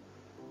ጽፈዋል።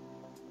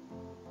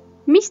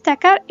 ሚስተር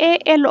ተከር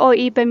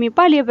ALOE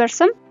በሚባል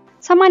የበርስም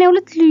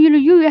 82 ልዩ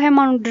ልዩ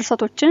የሃይማኖት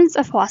ድርሰቶችን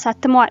ጽፈው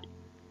አሳትመዋል።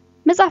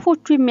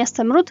 መጽሐፎቹ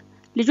የሚያስተምሩት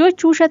ልጆች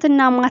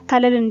ውሸትና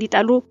ማታለል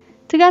እንዲጠሉ፣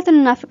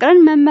 ትጋትንና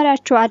ፍቅርን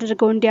መመሪያቸው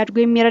አድርገው እንዲያድጉ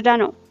የሚረዳ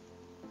ነው።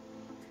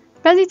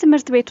 በዚህ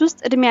ትምህርት ቤት ውስጥ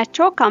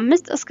እድሜያቸው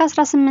ከ5 እስከ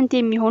 18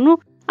 የሚሆኑ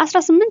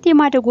 18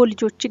 የማደጎ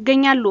ልጆች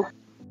ይገኛሉ።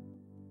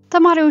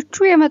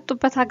 ተማሪዎቹ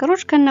የመጡበት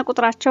ሀገሮች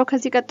ከነቁጥራቸው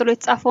ከዚህ ቀጥሎ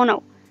የተጻፈው ነው።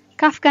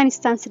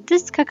 ከአፍጋኒስታን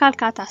 6፣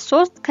 ከካልካታ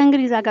 3፣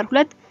 ከእንግሊዝ ሀገር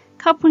 2፣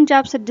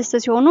 ከፑንጃብ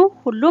 6 ሲሆኑ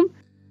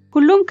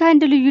ሁሉም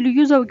ከህንድ ልዩ ልዩ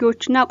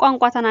ዘውጊዎችና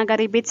ቋንቋ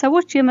ተናጋሪ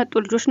ቤተሰቦች የመጡ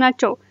ልጆች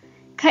ናቸው።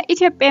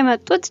 ከኢትዮጵያ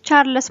የመጡት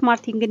ቻርልስ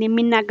ማርቲን ግን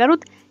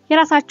የሚናገሩት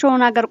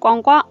የራሳቸውን ሀገር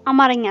ቋንቋ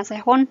አማርኛ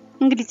ሳይሆን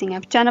እንግሊዝኛ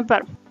ብቻ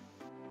ነበር።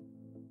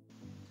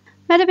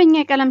 መደበኛ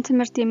የቀለም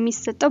ትምህርት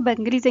የሚሰጠው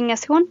በእንግሊዝኛ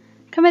ሲሆን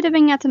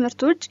ከመደበኛ ትምህርት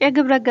ውጭ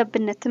የግብረ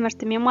ገብነት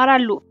ትምህርትም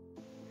ይማራሉ።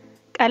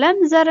 ቀለም፣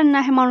 ዘርና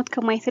ሃይማኖት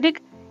ከማየት ይልቅ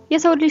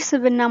የሰው ልጅ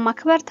ስብዕና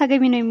ማክበር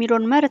ተገቢ ነው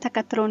የሚለውን መርህ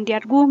ተከትለው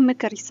እንዲያድጉ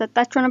ምክር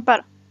ይሰጣቸው ነበር።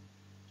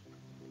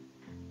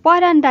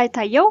 በኋላ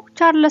እንዳይታየው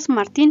ቻርልስ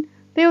ማርቲን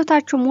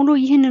በህይወታቸው ሙሉ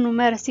ይህንኑ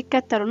መርህ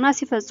ሲከተሉና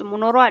ሲፈጽሙ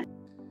ኖረዋል።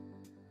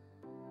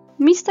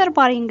 ሚስተር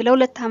ባሪንግ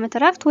ለ2 ዓመት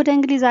ረፍት ወደ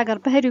እንግሊዝ ሀገር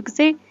በሄዱ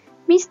ጊዜ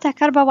ሚስተር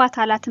ተከር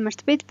በባታላ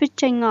ትምህርት ቤት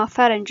ብቸኛው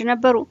ፈረንጅ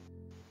ነበሩ።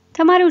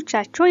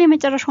 ተማሪዎቻቸው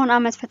የመጨረሻውን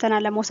ዓመት ፈተና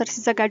ለመውሰድ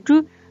ሲዘጋጁ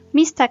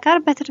ሚስተር ተከር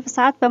በትርፍ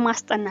ሰዓት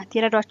በማስጠናት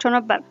ይረዷቸው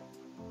ነበር።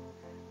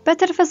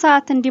 በትርፍ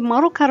ሰዓት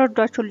እንዲማሩ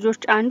ከረዷቸው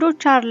ልጆች አንዱ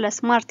ቻርልስ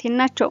ማርቲን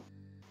ናቸው።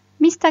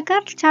 ሚስተር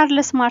ተከር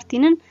ቻርልስ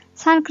ማርቲንን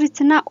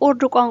ሳንስክሪትና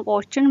ኡርዱ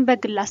ቋንቋዎችን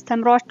በግል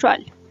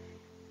አስተምረዋቸዋል።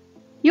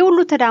 የሁሉ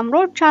ተዳምሮ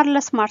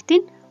ቻርልስ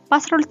ማርቲን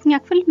በ12ኛ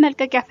ክፍል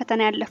መልቀቂያ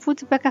ፈተና ያለፉት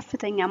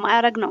በከፍተኛ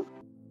ማዕረግ ነው።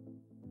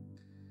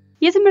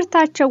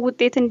 የትምህርታቸው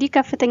ውጤት እንዲህ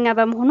ከፍተኛ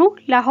በመሆኑ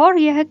ላሆር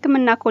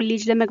የህክምና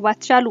ኮሌጅ ለመግባት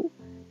ቻሉ።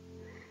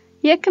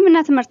 የህክምና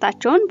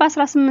ትምህርታቸውን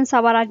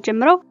በ1874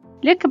 ጀምረው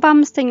ልክ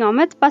በ5ኛው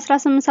ዓመት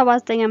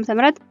በ1879 ዓ.ም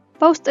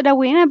በውስጥ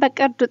ደዌና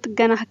በቀዶ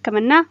ጥገና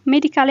ህክምና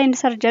ሜዲካል ኤንድ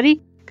ሰርጀሪ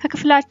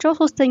ከክፍላቸው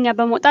 3ኛ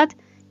በመውጣት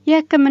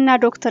የሕክምና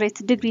ዶክተሬት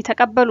ዲግሪ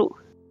ተቀበሉ።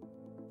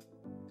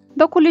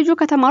 በኮሌጁ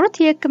ከተማሩት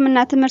የሕክምና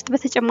ትምህርት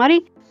በተጨማሪ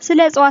ስለ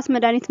እጽዋት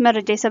መድኃኒት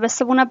መረጃ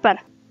ይሰበስቡ ነበር።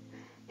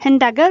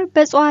 ህንድ ሀገር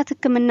በእጽዋት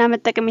ሕክምና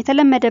መጠቀም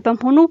የተለመደ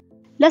በመሆኑ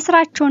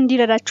ለስራቸው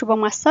እንዲረዳቸው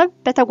በማሰብ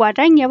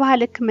በተጓዳኝ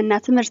የባህል ሕክምና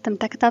ትምህርትም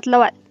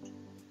ተከታትለዋል።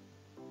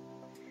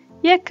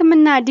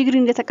 የሕክምና ዲግሪ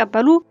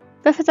እንደተቀበሉ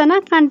በፈተና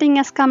ከአንደኛ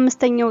እስከ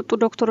 5ኛ የወጡ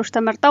ዶክተሮች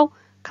ተመርጠው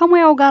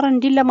ከሙያው ጋር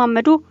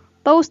እንዲለማመዱ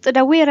በውስጥ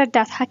ደዌ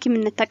ረዳት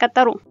ሐኪምነት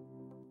ተቀጠሩ።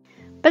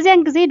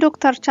 በዚያን ጊዜ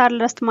ዶክተር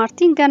ቻርልስ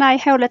ማርቲን ገና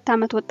የ22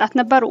 ዓመት ወጣት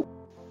ነበሩ።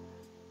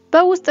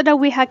 በውስጥ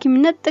ደዌ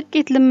ሐኪምነት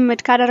ጥቂት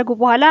ልምምድ ካደረጉ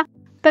በኋላ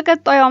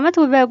በቀጣዩ ዓመት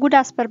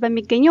በጉዳስፐር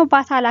በሚገኘው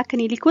ባታላ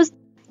ክሊኒክ ውስጥ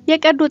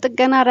የቀዶ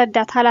ጥገና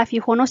ረዳት ኃላፊ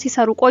ሆነው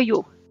ሲሰሩ ቆዩ።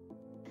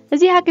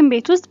 እዚህ ሐኪም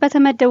ቤት ውስጥ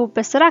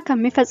በተመደቡበት ስራ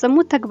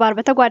ከሚፈጽሙት ተግባር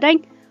በተጓዳኝ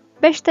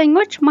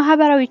በሽተኞች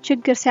ማህበራዊ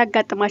ችግር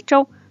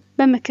ሲያጋጥማቸው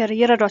በምክር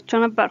ይረዷቸው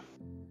ነበር።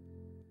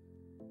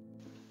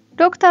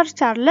 ዶክተር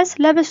ቻርልስ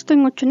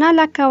ለበሽተኞችና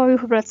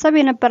ለአካባቢው ህብረተሰብ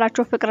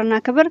የነበራቸው ፍቅርና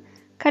ክብር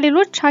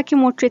ከሌሎች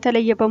ሐኪሞች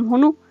የተለየ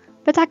በመሆኑ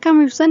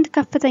በታካሚዎች ዘንድ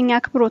ከፍተኛ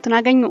አክብሮትን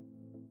አገኙ።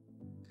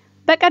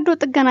 በቀዶ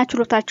ጥገና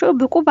ችሎታቸው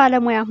ብቁ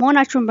ባለሙያ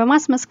መሆናቸውን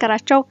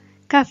በማስመስከራቸው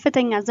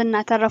ከፍተኛ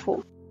ዝና ተረፉ።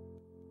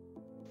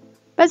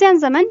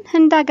 በዚያን ዘመን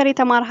ህንድ ሀገር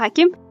የተማረ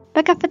ሐኪም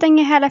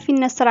በከፍተኛ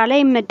ኃላፊነት ስራ ላይ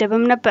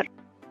ይመደብም ነበር።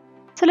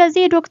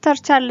 ስለዚህ ዶክተር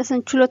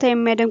ቻርልስን ችሎታ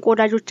የሚያደንቁ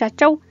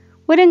ወዳጆቻቸው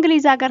ወደ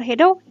እንግሊዝ ሀገር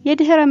ሄደው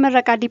የድህረ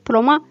ምረቃ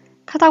ዲፕሎማ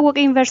ከታወቀ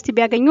ዩኒቨርሲቲ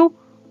ቢያገኙ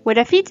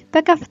ወደፊት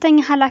በከፍተኛ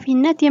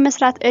ኃላፊነት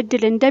የመስራት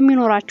እድል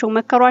እንደሚኖራቸው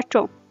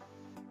መከሯቸው።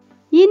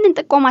 ይህንን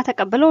ጥቆማ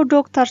ተቀብለው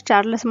ዶክተር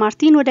ቻርልስ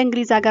ማርቲን ወደ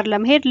እንግሊዝ ሀገር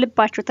ለመሄድ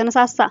ልባቸው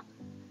ተነሳሳ።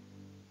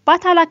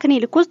 ባታላ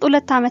ክሊኒክ ውስጥ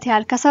 2 ዓመት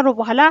ያህል ከሰሩ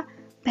በኋላ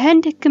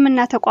በህንድ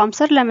ሕክምና ተቋም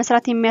ስር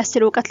ለመስራት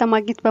የሚያስችል ዕውቀት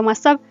ለማግኘት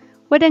በማሰብ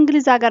ወደ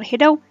እንግሊዝ ሀገር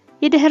ሄደው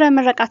የድህረ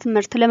ምረቃ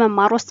ትምህርት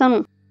ለመማር ወሰኑ።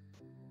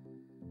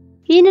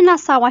 ይህንን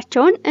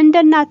ሐሳባቸውን እንደ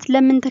እናት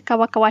ለምን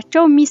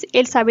ተከባከባቸው ሚስ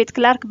ኤልሳቤት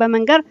ክላርክ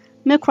በመንገር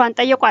ምክሯን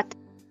ጠየቋት።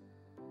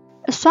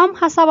 እሷም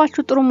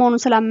ሐሳባቸው ጥሩ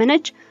መሆኑን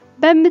ስላመነች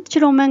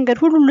በምትችለው መንገድ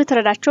ሁሉ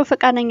ልትረዳቸው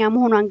ፈቃደኛ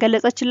መሆኗን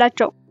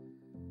ገለጸችላቸው።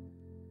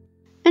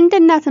 እንደ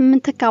እናት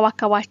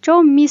የምትከባከባቸው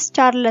ሚስ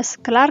ቻርልስ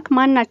ክላርክ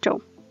ማን ናቸው?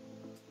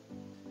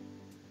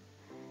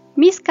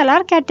 ሚስ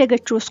ክላርክ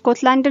ያደገችው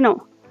ስኮትላንድ ነው።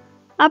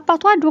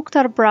 አባቷ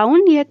ዶክተር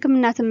ብራውን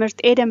የሕክምና ትምህርት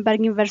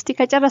ኤደንበርግ ዩኒቨርሲቲ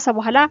ከጨረሰ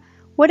በኋላ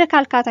ወደ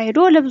ካልካታ ሄዶ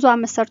ለብዙ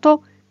ዓመት ሰርቶ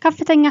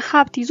ከፍተኛ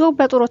ሀብት ይዞ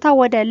በጡረታ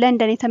ወደ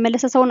ለንደን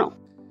የተመለሰ ሰው ነው።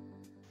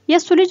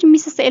 የሱ ልጅ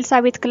ሚስስ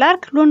ኤልሳቤት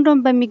ክላርክ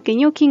ሎንዶን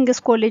በሚገኘው ኪንግስ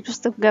ኮሌጅ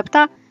ውስጥ ገብታ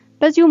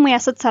በዚሁ ሙያ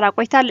ስትሰራ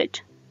ቆይታለች።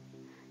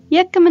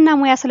 የሕክምና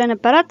ሙያ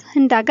ስለነበራት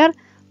ህንድ ሀገር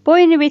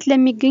በወይን ቤት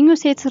ለሚገኙ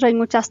ሴት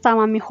እስረኞች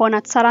አስታማሚ ሆና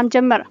ትሰራም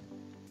ጀመረ።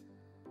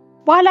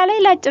 በኋላ ላይ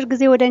ለአጭር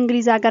ጊዜ ወደ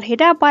እንግሊዝ ሀገር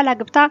ሄዳ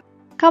ባላግብታ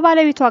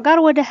ከባለቤቷ ጋር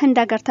ወደ ህንድ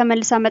ሀገር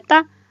ተመልሳ መጣ።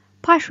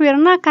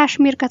 ፓሽዌርና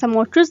ካሽሚር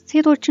ከተሞች ውስጥ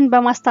ሴቶችን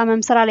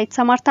በማስታመም ስራ ላይ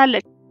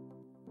ተሰማርታለች።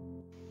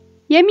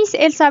 የሚስ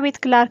ኤልሳቤት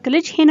ክላርክ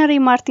ልጅ ሄንሪ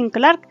ማርቲን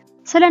ክላርክ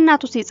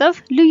ስለናቱ ሲጽፍ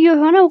ልዩ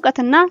የሆነ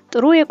ዕውቀትና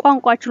ጥሩ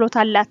የቋንቋ ችሎታ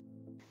አላት።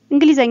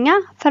 እንግሊዘኛ፣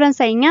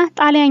 ፈረንሳይኛ፣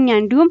 ጣሊያንኛ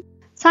እንዲሁም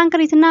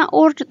ሳንክሪትና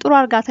ኦርድ ጥሩ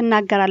አርጋ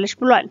ትናገራለች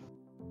ብሏል።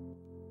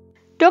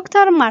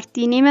 ዶክተር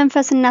ማርቲን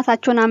የመንፈስ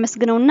እናታቸውን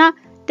አመስግነውና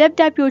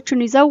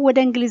ደብዳቤዎቹን ይዘው ወደ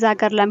እንግሊዝ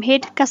ሀገር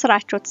ለመሄድ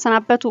ከስራቸው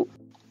ተሰናበቱ።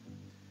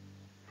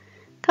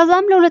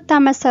 ከዛም ለ2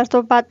 ዓመት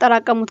ሰርተው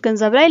ባጠራቀሙት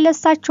ገንዘብ ላይ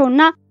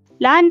ለሳቸውና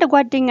ለአንድ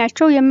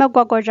ጓደኛቸው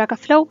የመጓጓዣ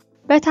ከፍለው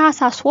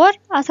በታህሳስ ወር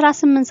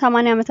 1880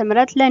 ዓ.ም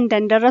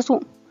ለንደን ደረሱ።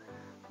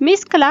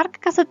 ሚስ ክላርክ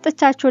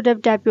ከሰጠቻቸው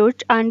ደብዳቤዎች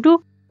አንዱ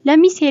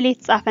ለሚስ ሄሊ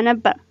የተጻፈ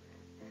ነበር።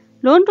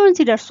 ሎንዶን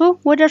ሲደርሱ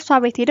ወደ እርሷ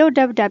ቤት ሄደው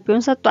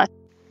ደብዳቤውን ሰጧት።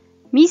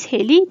 ሚስ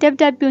ሄሊ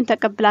ደብዳቤውን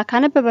ተቀብላ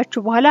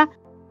ካነበበችው በኋላ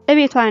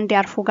እቤቷ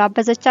እንዲያርፉ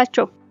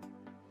ጋበዘቻቸው።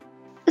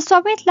 እሷ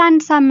ቤት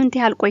ለአንድ ሳምንት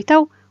ያህል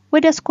ቆይተው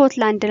ወደ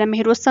ስኮትላንድ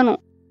ለመሄድ ወሰኑ።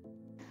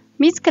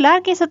 ሚስ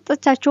ክላርክ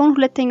የሰጠቻቸውን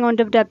ሁለተኛውን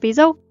ደብዳቤ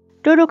ይዘው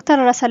ዶክተር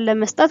ረሰል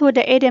ለመስጠት ወደ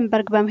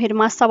ኤደንበርግ በመሄድ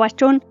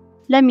ማሰባቸውን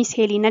ለሚስ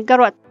ሄሊ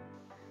ነገሯት።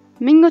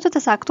 ምኞቱ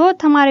ተሳክቶ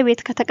ተማሪ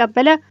ቤት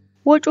ከተቀበለ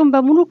ወጪውን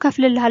በሙሉ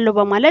ከፍልልሃለሁ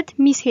በማለት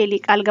ሚስ ሄሊ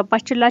ቃል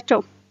ገባችላቸው።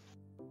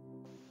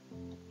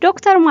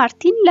 ዶክተር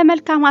ማርቲን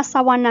ለመልካም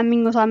ሐሳቧና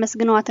ምኞቷ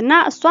መስግነዋትና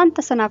እሷን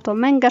ተሰናብተው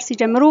መንገር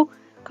ሲጀምሩ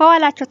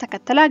ከኋላቸው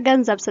ተከተላ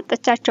ገንዘብ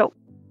ሰጠቻቸው።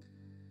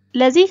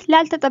 ለዚህ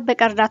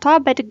ላልተጠበቀ እርዳታ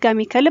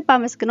በድጋሚ ከልብ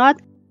አመስግነዋት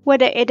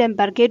ወደ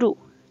ኤደንበርግ ሄዱ።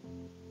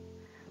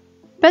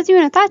 በዚህ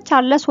ሁኔታ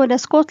ቻርልስ ወደ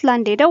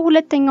ስኮትላንድ ሄደው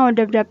ሁለተኛውን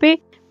ደብዳቤ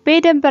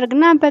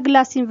በኤደንበርግና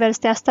በግላስ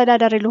ዩኒቨርሲቲ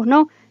አስተዳዳሪ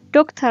ለሆነው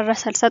ዶክተር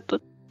ረሰል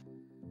ሰጡት።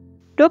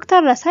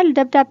 ዶክተር ረሰል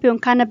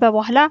ደብዳቤውን ካነበበ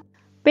በኋላ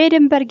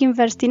በኤደንበርግ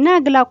ዩኒቨርሲቲና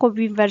ግላስጎው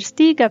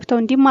ዩኒቨርሲቲ ገብተው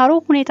እንዲማሩ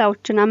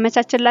ሁኔታዎችን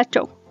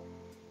አመቻቸላቸው።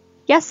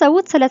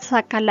 ያሰቡት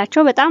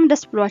ስለተሳካላቸው በጣም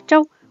ደስ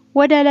ብሏቸው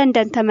ወደ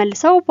ለንደን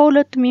ተመልሰው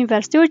በሁለቱም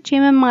ዩኒቨርሲቲዎች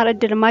የመማር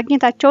ዕድል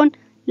ማግኘታቸውን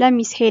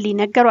ለሚስ ሄሊ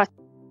ነገሯት።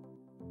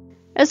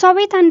 እሷ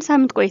ቤት አንድ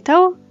ሳምንት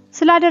ቆይተው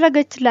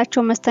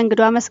ስላደረገችላቸው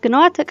መስተንግዶ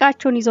አመስግነዋት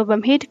ዕቃቸውን ይዘው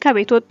በመሄድ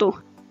ከቤት ወጡ።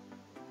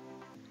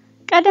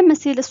 ቀደም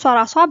ሲል እሷ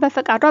ራሷ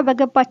በፈቃዷ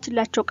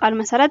በገባችላቸው ቃል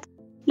መሰረት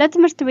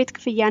ለትምህርት ቤት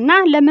ክፍያና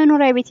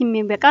ለመኖሪያ ቤት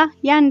የሚበቃ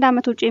የ1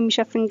 ዓመት ወጪ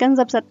የሚሸፍን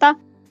ገንዘብ ሰጣ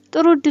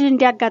ጥሩ ዕድል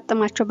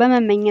እንዲያጋጥማቸው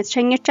በመመኘት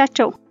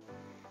ሸኘቻቸው።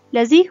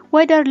 ለዚህ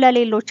ወደር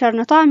ለሌለው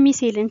ቸርነቷ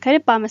ሚኒሊክን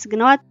ከልብ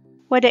አመስግነዋት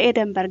ወደ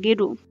ኤደንበርግ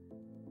ሄዱ።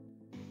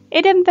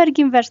 ኤደንበርግ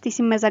ዩኒቨርሲቲ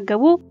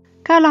ሲመዘገቡ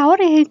ከላሆር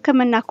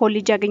የሕክምና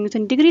ኮሌጅ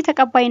ያገኙትን ዲግሪ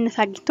ተቀባይነት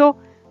አግኝቶ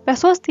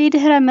በ3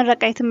 የድህረ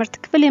ምረቃ የትምህርት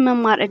ክፍል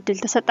የመማር እድል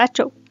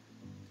ተሰጣቸው።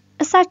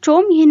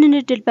 እሳቸውም ይህንን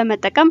እድል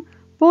በመጠቀም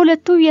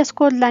በሁለቱ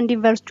የስኮትላንድ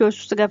ዩኒቨርሲቲዎች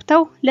ውስጥ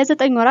ገብተው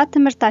ለ9 ወራት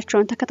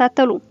ትምህርታቸውን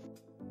ተከታተሉ።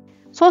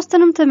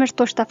 3ቱንም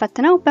ትምህርቶች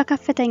ተፈትነው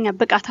በከፍተኛ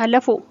ብቃት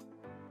አለፉ።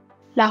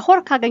 ላሆር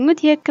ካገኙት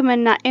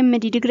የሕክምና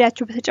ኤምዲ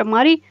ዲግሪያቸው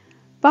በተጨማሪ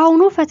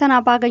በአሁኑ ፈተና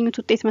ባገኙት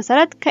ውጤት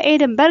መሰረት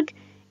ከኤደንበርግ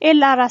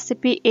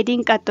ኤልአርኤስፒ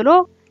ኤዲን ቀጥሎ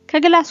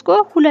ከግላስጎ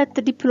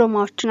 2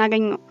 ዲፕሎማዎችን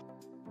አገኙ።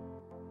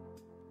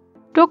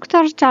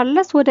 ዶክተር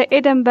ቻርልስ ወደ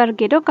ኤደንበርግ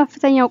ሄደው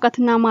ከፍተኛ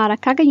ዕውቀትና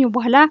ማዕረግ ካገኙ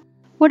በኋላ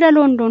ወደ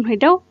ሎንዶን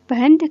ሄደው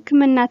በህንድ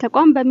ሕክምና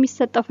ተቋም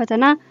በሚሰጠው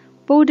ፈተና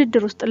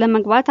በውድድር ውስጥ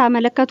ለመግባት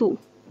አመለከቱ።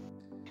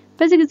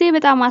 በዚህ ጊዜ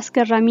በጣም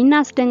አስገራሚና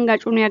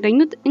አስደንጋጭ ሆኖ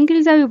ያገኙት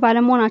እንግሊዛዊ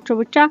ባለመሆናቸው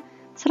ብቻ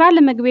ስራ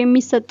ለመግቢያ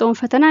የሚሰጠውን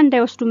ፈተና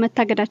እንዳይወስዱ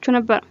መታገዳቸው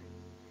ነበር።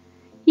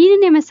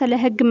 ይህንን የመሰለ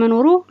ህግ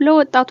መኖሩ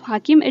ለወጣቱ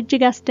ሐኪም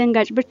እጅግ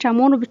አስደንጋጭ ብቻ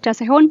መሆኑ ብቻ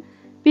ሳይሆን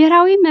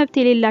ብሔራዊ መብት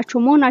የሌላቸው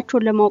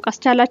መሆናቸውን ለማወቅ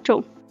አስቻላቸው።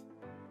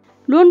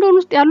 ሎንዶን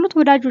ውስጥ ያሉት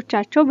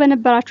ወዳጆቻቸው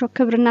በነበራቸው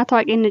ክብርና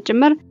ታዋቂነት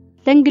ጭምር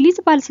ለእንግሊዝ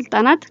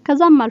ባለስልጣናት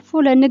ከዛም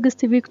አልፎ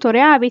ለንግስት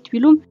ቪክቶሪያ አቤት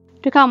ቢሉም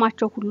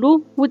ድካማቸው ሁሉ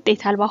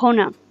ውጤት አልባ ሆነ።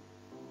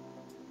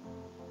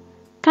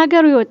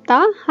 ከሀገሩ የወጣ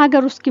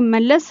ሀገሩ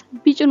እስኪመለስ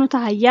ቢጭኑት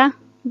አህያ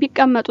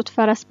ቢቀመጡት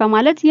ፈረስ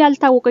በማለት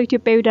ያልታወቀው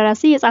ኢትዮጵያዊ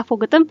ደራሲ የጻፈው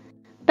ግጥም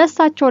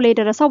በእሳቸው ላይ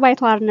የደረሰው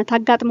ባይተዋርነት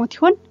አጋጥሞት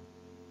ይሆን?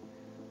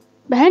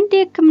 በህንድ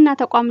የሕክምና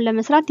ተቋም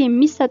ለመስራት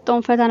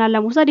የሚሰጠውን ፈተና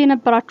ለመውሰድ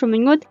የነበራቸው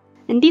ምኞት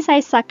እንዲህ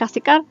ሳይሳካ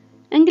ሲቀር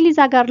እንግሊዝ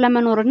ሀገር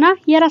ለመኖርና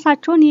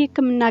የራሳቸውን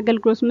የሕክምና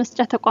አገልግሎት መስጫ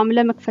ተቋም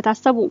ለመክፈት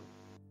አሰቡ።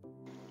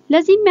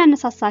 ለዚህም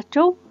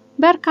ያነሳሳቸው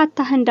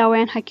በርካታ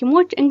ህንዳውያን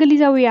ሐኪሞች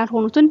እንግሊዛዊ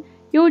ያልሆኑትን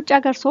የውጭ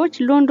ሀገር ሰዎች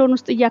ሎንዶን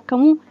ውስጥ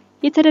እያከሙ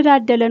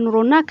የተደላደለ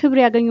ኑሮና ክብር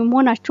ያገኙ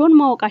መሆናቸውን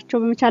ማወቃቸው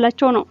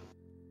በመቻላቸው ነው።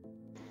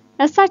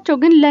 እሳቸው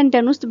ግን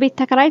ለንደን ውስጥ ቤት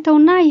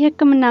ተከራይተውና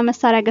የሕክምና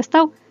መሳሪያ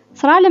ገዝተው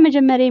ስራ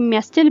ለመጀመር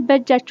የሚያስችል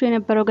በእጃቸው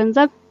የነበረው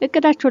ገንዘብ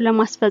እቅዳቸውን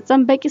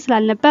ለማስፈጸም በቂ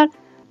ስላልነበር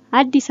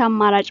አዲስ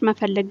አማራጭ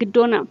መፈለግ ግድ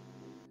ሆነ።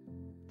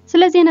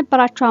 ስለዚህ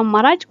የነበራቸው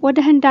አማራጭ ወደ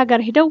ህንድ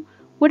ሀገር ሄደው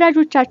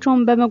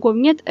ወዳጆቻቸውን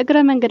በመጎብኘት እግረ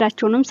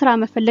መንገዳቸውንም ስራ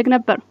መፈለግ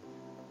ነበር።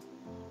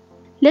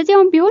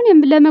 ለዚያውም ቢሆን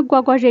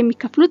ለመጓጓዣ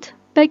የሚከፍሉት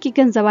በቂ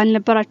ገንዘብ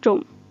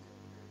አልነበራቸውም።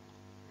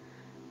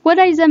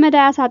 ወዳጅ ዘመድ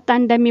ያሳጣ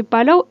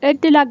እንደሚባለው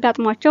እድል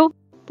አጋጥሟቸው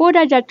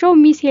በወዳጃቸው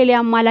ሚኒሊክ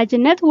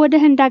አማላጅነት ወደ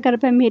ህንድ ሀገር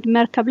በመሄድ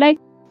መርከብ ላይ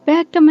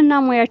በሕክምና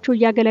ሙያቸው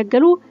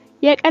እያገለገሉ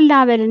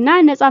የቀላበልና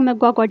ነፃ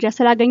መጓጓዣ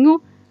ስላገኙ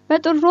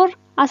በጥር ወር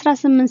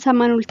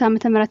 1882 ዓ.ም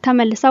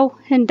ተመልሰው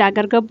ህንድ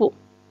ሀገር ገቡ።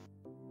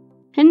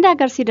 ህንድ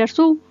ሀገር ሲደርሱ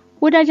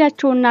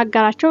ወዳጃቸውና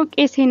አጋራቸው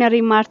ቄስ ሄነሪ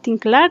ማርቲን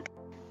ክላርክ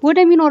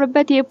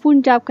ወደሚኖርበት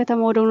የፑንጃብ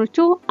ከተማ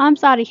ወደሆነችው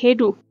አምጻሪ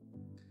ሄዱ።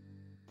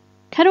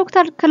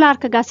 ከዶክተር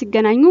ክላርክ ጋር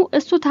ሲገናኙ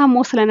እሱ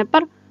ታሞ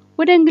ስለነበር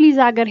ወደ እንግሊዝ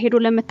ሀገር ሄዶ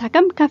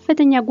ለመታከም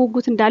ከፍተኛ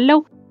ጉጉት እንዳለው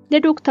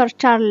ለዶክተር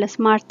ቻርልስ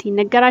ማርቲን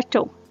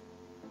ነገራቸው።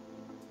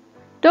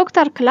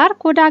 ዶክተር ክላርክ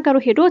ወደ ሀገሩ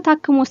ሄዶ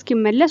ታክሞ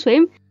እስኪመለስ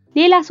ወይም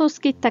ሌላ ሰው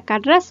እስኪተካ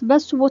ድረስ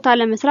በሱ ቦታ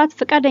ለመስራት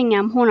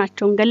ፈቃደኛ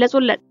መሆናቸውን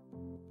ገለጹለት።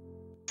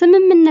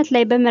 ስምምነት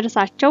ላይ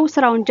በመድረሳቸው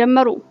ስራውን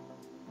ጀመሩ።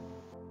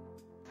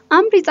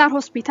 አምሪጻር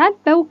ሆስፒታል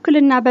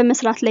በውክልና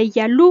በመስራት ላይ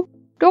ያሉ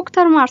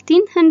ዶክተር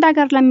ማርቲን ህንድ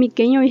ሀገር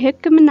ለሚገኘው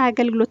የሕክምና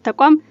አገልግሎት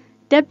ተቋም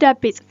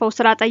ደብዳቤ ጽፈው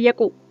ስራ ጠየቁ።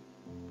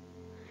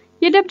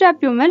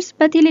 የደብዳቤው መልስ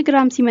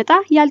በቴሌግራም ሲመጣ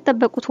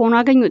ያልጠበቁት ሆኖ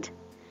አገኙት።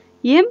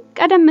 ይህም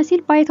ቀደም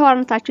ሲል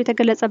ባይተዋርነታቸው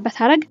የተገለጸበት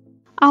ሐረግ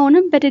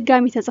አሁንም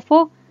በድጋሚ ተጽፎ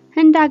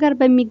ህንድ ሀገር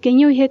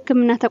በሚገኘው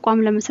የሕክምና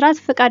ተቋም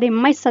ለመስራት ፈቃድ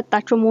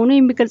የማይሰጣቸው መሆኑ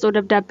የሚገልጸው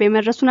ደብዳቤ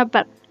መድረሱ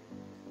ነበር።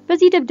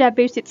 በዚህ ደብዳቤ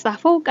ውስጥ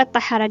የተጻፈው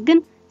ቀጣይ ሐረግ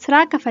ግን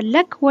ስራ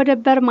ከፈለክ ወደ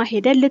በርማ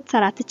ሄደህ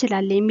ልትሰራ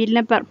ትችላለህ የሚል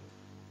ነበር።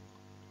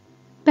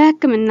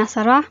 በሕክምና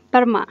ስራ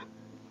በርማ።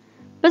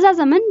 በዛ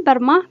ዘመን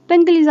በርማ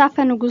በእንግሊዝ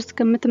አፈ ንጉስ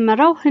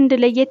ከምትመራው ህንድ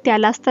ለየት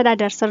ያለ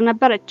አስተዳደር ስር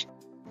ነበረች።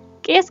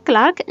 ቄስ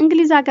ክላርክ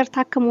እንግሊዝ ሀገር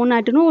ታክሞና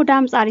ድኖ ወደ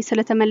አምጻሪ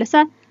ስለተመለሰ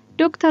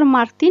ዶክተር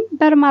ማርቲን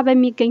በርማ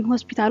በሚገኝ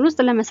ሆስፒታል ውስጥ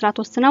ለመስራት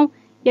ወስነው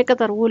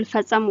የቅጥር ውል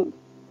ፈጸሙ።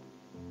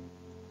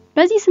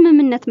 በዚህ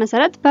ስምምነት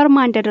መሰረት በርማ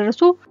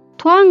እንደደረሱ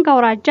ቷንግ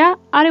አውራጃ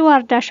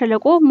አሪዋርዳ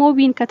ሸለቆ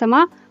ሞቢን ከተማ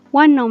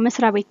ዋናው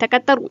መስሪያ ቤት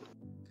ተቀጠሩ።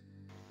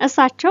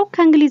 እሳቸው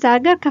ከእንግሊዝ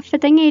ሀገር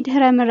ከፍተኛ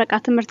የድህረ ምረቃ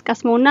ትምህርት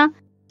ቀስመውና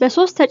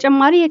በ3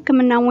 ተጨማሪ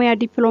የሕክምና ሙያ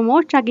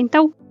ዲፕሎማዎች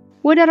አግኝተው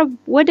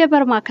ወደ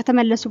በርማ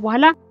ከተመለሱ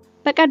በኋላ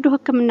በቀዶ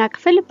ሕክምና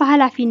ክፍል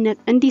በኃላፊነት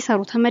እንዲሰሩ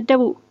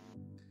ተመደቡ።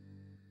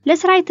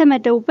 ለስራ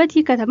የተመደቡበት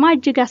ይህ ከተማ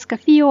እጅግ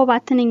አስከፊ የወባ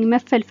ትንኝ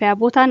መፈልፈያ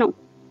ቦታ ነው።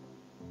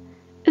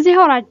 እዚህ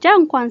አውራጃ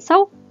እንኳን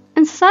ሰው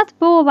እንስሳት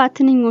በወባ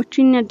ትንኞች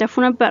ይነደፉ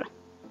ነበር።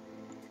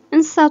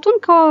 እንስሳቱን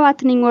ከወባ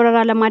ትንኝ ወረራ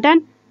ለማዳን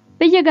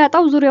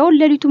በየጋጣው ዙሪያውን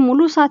ሌሊቱን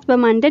ሙሉ እሳት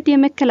በማንደድ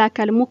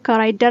የመከላከል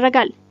ሙከራ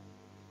ይደረጋል።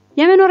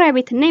 የመኖሪያ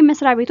ቤትና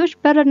የመስሪያ ቤቶች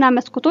በርና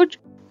መስኮቶች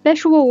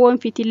በሽቦ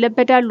ወንፊት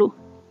ይለበዳሉ።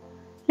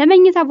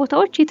 ለመኝታ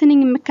ቦታዎች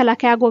የትንኝ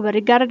መከላከያ ጎበር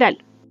ይጋረዳል።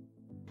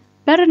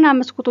 በርና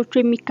መስኮቶቹ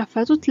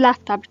የሚከፈቱት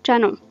ላፍታ ብቻ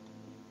ነው።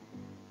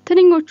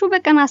 ትንኞቹ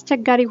በቀን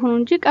አስቸጋሪ ሆኖ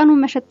እንጂ ቀኑ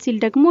መሸት ሲል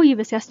ደግሞ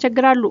ይበስ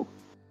ያስቸግራሉ።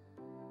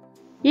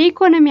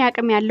 የኢኮኖሚ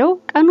አቅም ያለው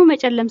ቀኑ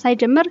መጨለም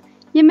ሳይጀምር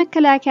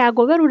የመከላከያ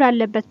አጎበር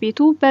ወዳለበት ቤቱ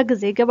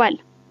በጊዜ ይገባል።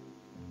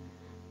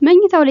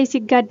 መኝታው ላይ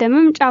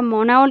ሲጋደምም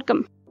ጫማውን አያወልቅም።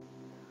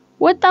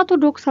 ወጣቱ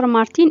ዶክተር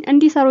ማርቲን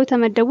እንዲሰሩ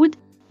የተመደቡት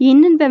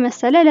ይህንን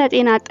በመሰለ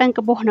ለጤና ጠንቅ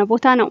በሆነ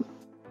ቦታ ነው።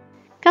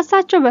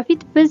 ከሳቸው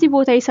በፊት በዚህ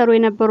ቦታ ይሰሩ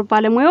የነበሩ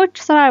ባለሙያዎች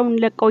ስራውን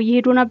ለቀው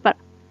ይሄዱ ነበር።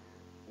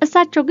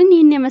 እሳቸው ግን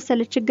ይህን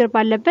የመሰለ ችግር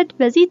ባለበት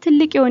በዚህ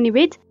ትልቅ የወህኒ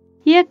ቤት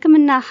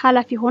የሕክምና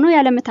ኃላፊ ሆነው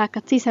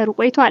ያለመታከት ሲሰሩ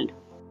ቆይተዋል።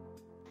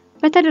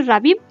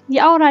 በተደራቢም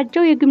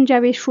የአውራጃው የግምጃ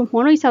ቤት ሹም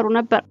ሆነው ይሰሩ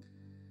ነበር።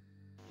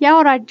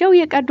 የአውራጃው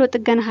የቀዶ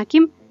ጥገና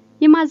ሐኪም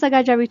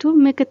የማዘጋጃ ቤቱ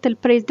ምክትል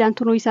ፕሬዝዳንት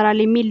ሆኖ ይሰራል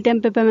የሚል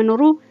ደንብ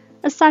በመኖሩ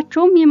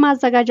እሳቸውም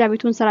የማዘጋጃ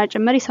ቤቱን ስራ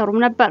ጭምር ይሰሩም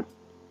ነበር።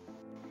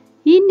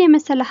 ይህን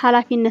የመሰለ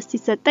ኃላፊነት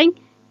ሲሰጠኝ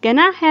ገና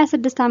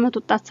 26 ዓመት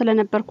ወጣት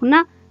ስለነበርኩና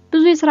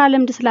ብዙ የሥራ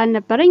ልምድ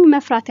ስላልነበረኝ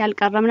መፍራት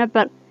ያልቀረም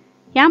ነበር።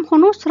 ያም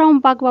ሆኖ ስራውን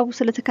በአግባቡ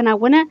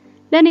ስለተከናወነ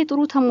ለኔ ጥሩ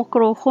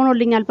ተሞክሮ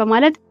ሆኖልኛል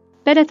በማለት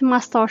በደት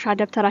ማስታወሻ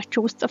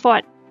ደብተራቸው ውስጥ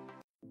ጽፈዋል።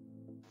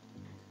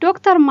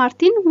 ዶክተር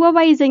ማርቲን ወባ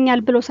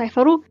ይዘኛል ብሎ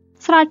ሳይፈሩ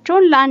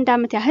ስራቸውን ለአንድ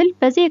ዓመት ያህል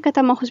በዚህ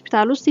የከተማ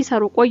ሆስፒታል ውስጥ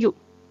ሲሰሩ ቆዩ።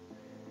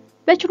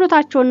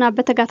 በችሎታቸውና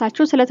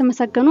በተጋታቸው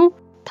ስለተመሰገኑ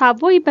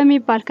ታቦይ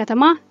በሚባል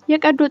ከተማ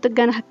የቀዶ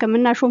ጥገና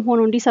ሕክምና ሹም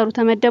ሆነው እንዲሰሩ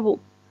ተመደቡ።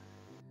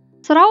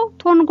 ስራው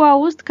ቶንጓ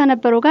ውስጥ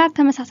ከነበረው ጋር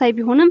ተመሳሳይ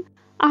ቢሆንም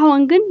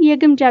አሁን ግን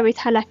የግምጃ ቤት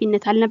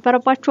ኃላፊነት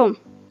አልነበረባቸውም።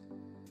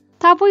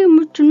 ታቦይ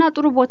ምቹና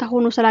ጥሩ ቦታ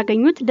ሆኖ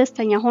ስላገኙት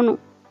ደስተኛ ሆኑ።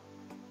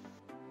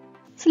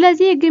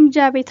 ስለዚህ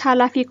የግምጃ ቤት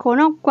ኃላፊ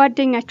ከሆነው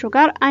ጓደኛቸው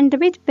ጋር አንድ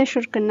ቤት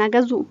በሽርክና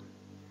ገዙ።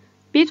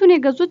 ቤቱን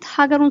የገዙት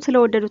ሀገሩን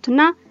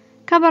ስለወደዱትና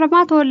ከበርማ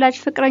ተወላጅ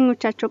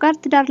ፍቅረኞቻቸው ጋር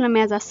ትዳር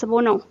ለመያዝ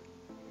አስበው ነው።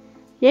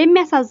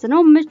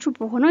 የሚያሳዝነው ምቹ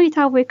በሆነው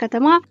የታቦይ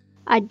ከተማ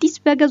አዲስ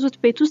በገዙት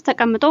ቤት ውስጥ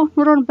ተቀምጠው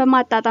ኑሮን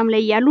በማጣጣም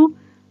ላይ ያሉ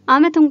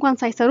አመት እንኳን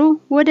ሳይሰሩ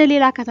ወደ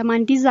ሌላ ከተማ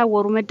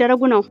እንዲዛወሩ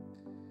መደረጉ ነው።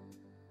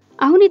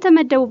 አሁን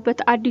የተመደቡበት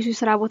አዲሱ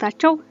ስራ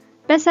ቦታቸው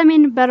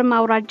በሰሜን በርማ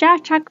አውራጃ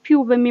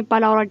ቻክፒው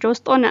በሚባል አውራጃ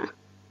ውስጥ ሆነ።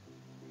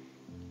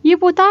 ይህ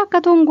ቦታ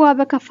ከቶንጓ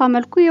በከፋ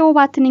መልኩ የወባ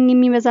ትንኝ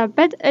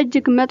የሚበዛበት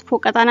እጅግ መጥፎ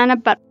ቀጣና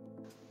ነበር።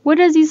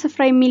 ወደዚህ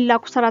ስፍራ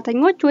የሚላኩ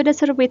ሰራተኞች ወደ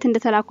እስር ቤት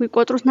እንደተላኩ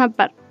ይቆጥሩት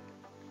ነበር።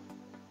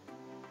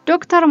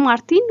 ዶክተር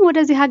ማርቲን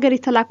ወደዚህ ሀገር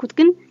የተላኩት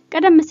ግን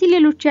ቀደም ሲል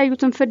ሌሎች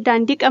ያዩትን ፍዳ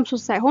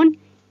እንዲቀምሱት ሳይሆን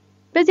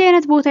በዚህ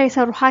አይነት ቦታ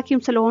የሰሩ ሐኪም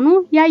ስለሆኑ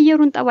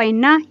የአየሩን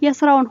ጠባይና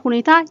የስራውን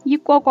ሁኔታ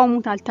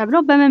ይቋቋሙታል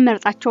ተብለው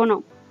በመመረጣቸው ነው።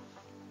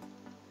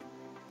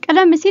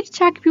 ቀደም ሲል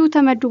ቻክፒው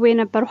ተመድቦ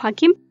የነበረው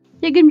ሐኪም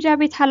የግምጃ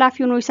ቤት ኃላፊ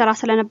ሆኖ ይሰራ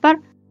ስለነበር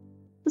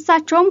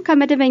እሳቸውም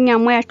ከመደበኛ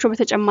ሙያቸው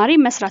በተጨማሪ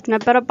መስራት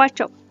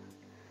ነበረባቸው።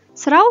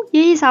 ስራው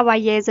የሂሳብ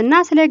አያያዝና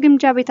ስለ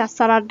ግምጃ ቤት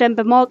አሰራር ደንብ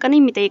ማወቅን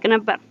የሚጠይቅ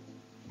ነበር።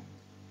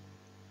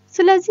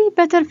 ስለዚህ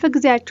በትርፍ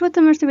ጊዜያቸው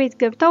ትምህርት ቤት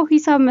ገብተው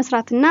ሂሳብ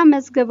መስራትና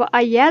መዝገብ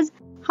አያያዝ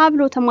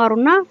ሀብሎ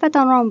ተማሩና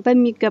ፈተናውን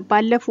በሚገባ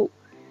አለፉ።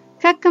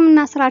 ከሕክምና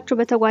ስራቸው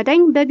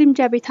በተጓዳኝ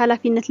በግምጃ ቤት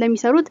ኃላፊነት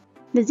ለሚሰሩት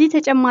ለዚህ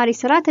ተጨማሪ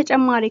ስራ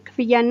ተጨማሪ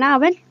ክፍያና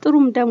አበል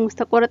ጥሩም ደሞዝ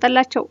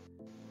ተቆረጠላቸው።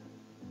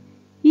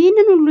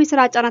 ይህንን ሁሉ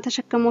የሥራ ጫና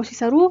ተሸክመው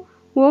ሲሰሩ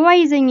ወባ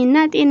ይዘኝና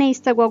ጤና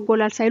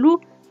ይስተጓጎላል ሳይሉ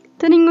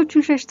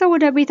ትንኞቹን ሸሽተው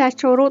ወደ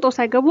ቤታቸው ሮጦ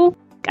ሳይገቡ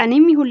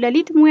ቀንም ይሁን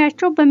ሌሊት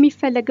ሙያቸው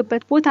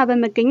በሚፈለግበት ቦታ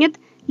በመገኘት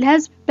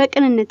ለህዝብ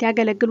በቅንነት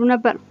ያገለግሉ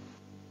ነበር።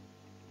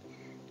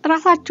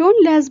 ራሳቸውን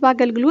ለህዝብ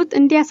አገልግሎት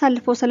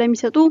እንዲያሳልፈው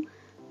ስለሚሰጡ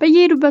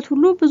በየሄዱበት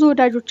ሁሉ ብዙ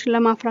ወዳጆችን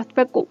ለማፍራት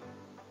በቁ።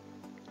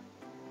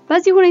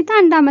 በዚህ ሁኔታ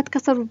አንድ አመት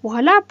ከሰሩ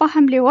በኋላ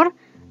በሐምሌ ወር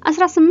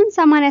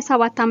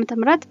 1887 ዓ.ም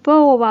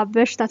በወባ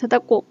በሽታ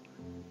ተጠቁ።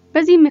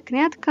 በዚህ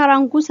ምክንያት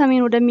ካራንጉ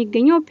ሰሜን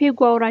ወደሚገኘው ፔጉ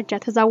አውራጃ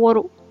ተዛወሩ።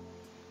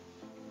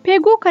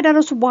 ፔጉ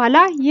ከደረሱ በኋላ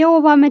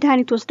የወባ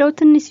መድኃኒት ወስደው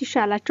ትንሽ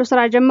ሲሻላቸው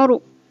ስራ ጀመሩ።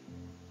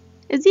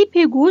 እዚህ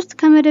ፔጉ ውስጥ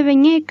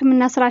ከመደበኛ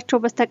የሕክምና ስራቸው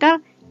በስተቀር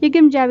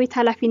የግምጃ ቤት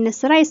ኃላፊነት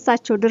ስራ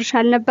የሳቸው ድርሻ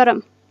አልነበረም።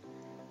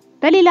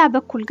 በሌላ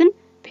በኩል ግን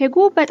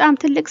ፔጉ በጣም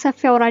ትልቅ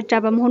ሰፊ አውራጃ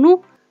በመሆኑ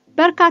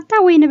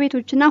በርካታ ወይን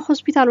ቤቶችና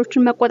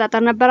ሆስፒታሎችን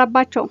መቆጣጠር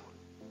ነበረባቸው።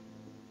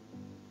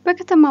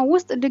 በከተማው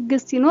ውስጥ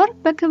ድግስ ሲኖር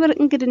በክብር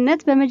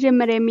እንግድነት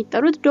በመጀመሪያ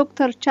የሚጠሩት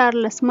ዶክተር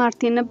ቻርልስ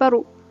ማርቲን ነበሩ።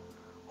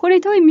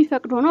 ሁኔታው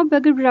የሚፈቅድ ሆኖ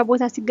በግብዣ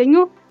ቦታ ሲገኙ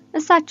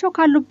እሳቸው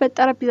ካሉበት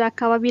ጠረጴዛ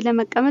አካባቢ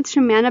ለመቀመጥ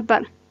ሽሚያ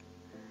ነበር።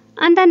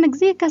 አንዳንድ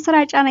ጊዜ ከስራ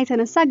ጫና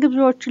የተነሳ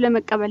ግብዣዎችን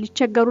ለመቀበል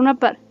ይቸገሩ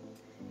ነበር።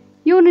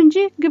 ይሁን እንጂ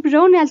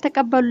ግብዣውን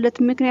ያልተቀበሉለት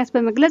ምክንያት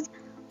በመግለጽ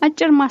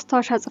አጭር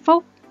ማስታወሻ ጽፈው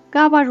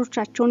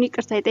ጋባዦቻቸውን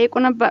ይቅርታ ይጠይቁ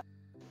ነበር።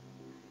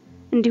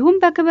 እንዲሁም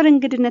በክብር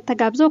እንግድነት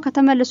ተጋብዘው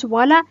ከተመለሱ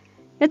በኋላ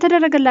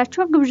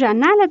ለተደረገላቸው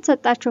ግብዣና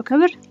ለተሰጣቸው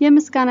ክብር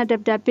የምስጋና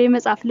ደብዳቤ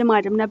መጻፍ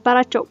ልማድም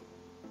ነበራቸው።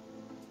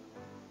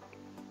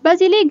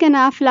 በዚህ ላይ ገና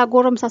አፍላ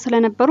ጎረምሳ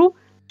ስለነበሩ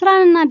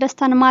ስራንና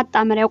ደስታን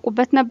ማጣመር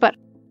ያውቁበት ነበር።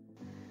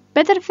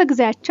 በትርፍ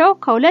ጊዜያቸው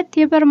ከሁለት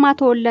የበርማ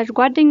ተወላጅ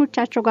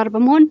ጓደኞቻቸው ጋር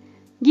በመሆን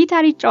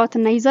ጊታር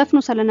ይጫወቱና ይዘፍኑ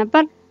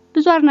ስለነበር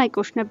ብዙ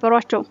አድናቂዎች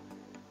ነበሯቸው።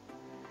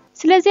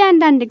 ስለዚህ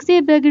አንዳንድ ጊዜ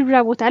በግብዣ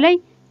ቦታ ላይ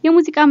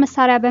የሙዚቃ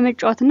መሳሪያ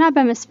በመጫወትና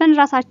በመስፈን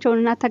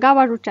ራሳቸውንና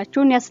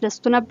ተጋባዦቻቸውን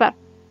ያስደስቱ ነበር።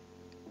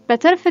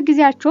 በትርፍ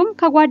ጊዜያቸውም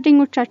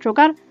ከጓደኞቻቸው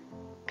ጋር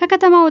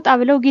ከከተማ ወጣ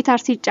ብለው ጊታር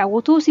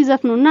ሲጫወቱ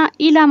ሲዘፍኑና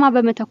ኢላማ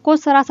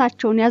በመተኮስ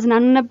ራሳቸውን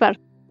ያዝናኑ ነበር።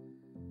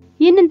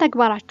 ይህንን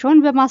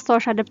ተግባራቸውን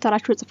በማስታወሻ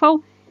ደብተራቸው ጽፈው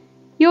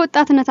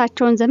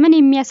የወጣትነታቸውን ዘመን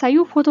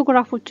የሚያሳዩ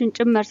ፎቶግራፎችን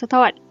ጭምር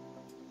ስተዋል።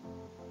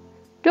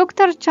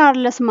 ዶክተር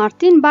ቻርልስ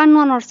ማርቲን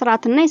በአኗኗር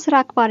ስርዓትና የሥራ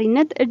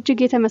አክባሪነት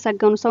እጅግ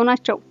የተመሰገኑ ሰው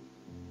ናቸው።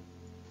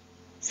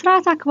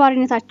 ስርዓት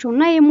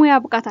አክባሪነታቸውና የሙያ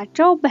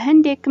ብቃታቸው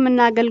በህንድ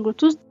የሕክምና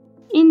አገልግሎት ውስጥ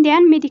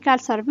ኢንዲያን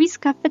ሜዲካል ሰርቪስ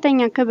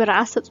ከፍተኛ ክብር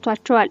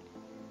አሰጥቷቸዋል።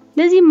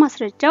 ለዚህም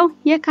ማስረጃው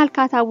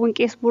የካልካታ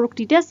ቄስ ብሩክ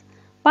ዲደስ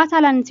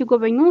በአታላንት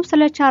ሲጎበኙ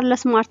ስለ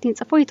ቻርልስ ማርቲን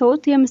ጽፈው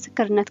የተውት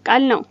የምስክርነት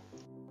ቃል ነው።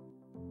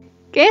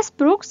 ቄስ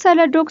ብሩክ ስለ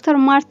ዶክተር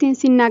ማርቲን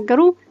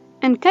ሲናገሩ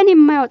እንከን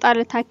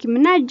የማይወጣለት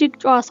ሐኪምና እጅግ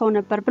ጨዋ ሰው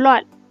ነበር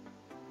ብለዋል።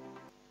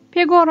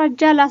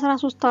 ፔጎራጃ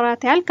ለ13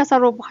 ወራት ያህል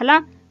ከሰሩ በኋላ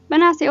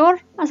በነሐሴ ወር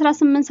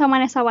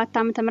 1887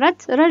 ዓ.ም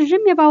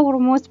ረጅም የባቡር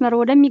መስመር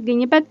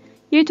ወደሚገኝበት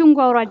የቱንጎ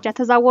አውራጃ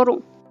ተዛወሩ።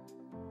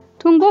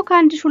 ቱንጎ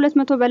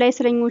ከ1200 በላይ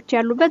እስረኞች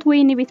ያሉበት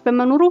ወይኒ ቤት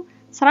በመኖሩ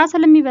ስራ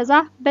ስለሚበዛ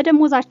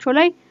በደሞዛቸው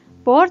ላይ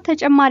በወር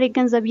ተጨማሪ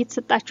ገንዘብ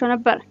እየተሰጣቸው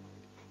ነበር።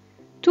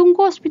 ቱንጎ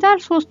ሆስፒታል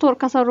 3 ወር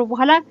ከሰሩ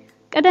በኋላ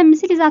ቀደም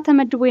ሲል ይዛ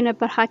ተመድቦ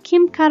የነበር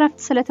ሐኪም ከረፍት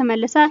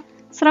ስለተመለሰ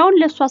ስራውን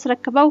ለሱ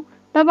አስረክበው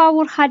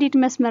በባቡር ሐዲድ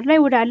መስመር ላይ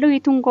ወዳለው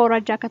የቱንጎ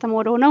አውራጃ ከተማ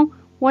ወደሆነው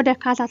ወደ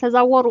ካታ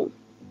ተዛወሩ።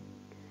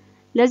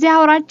 ለዚህ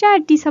አውራጃ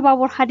አዲስ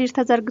ባቡር ሐዲድ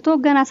ተዘርግቶ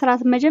ገና ስራ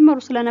መጀመሩ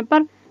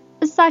ስለነበር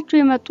እሳቸው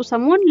የመጡ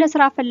ሰሞን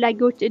ለስራ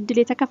ፈላጊዎች እድል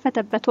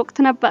የተከፈተበት ወቅት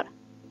ነበር።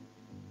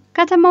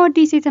 ከተማው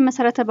አዲስ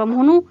የተመሰረተ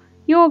በመሆኑ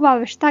የወባ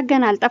በሽታ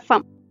ገና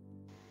አልጠፋም።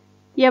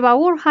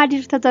 የባቡር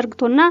ሐዲድ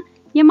ተዘርግቶና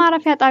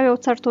የማረፊያ ጣቢያው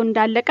ሰርቶ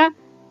እንዳለቀ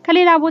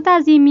ከሌላ ቦታ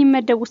እዚህ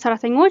የሚመደቡ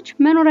ሰራተኞች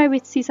መኖሪያ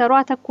ቤት ሲሰሩ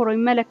አተኩረው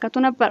ይመለከቱ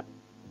ነበር።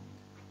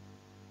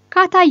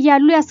 ካታ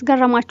ያሉ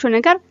ያስገረማቸው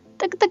ነገር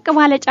ጥቅጥቅ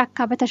ባለ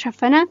ጫካ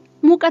በተሸፈነ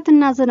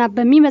ሙቀትና ዝናብ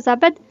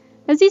በሚበዛበት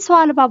እዚህ ሰው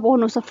አልባ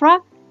በሆነው ስፍራ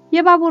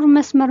የባቡር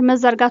መስመር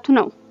መዘርጋቱ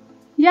ነው።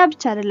 ያ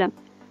ብቻ አይደለም።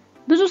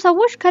 ብዙ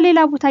ሰዎች ከሌላ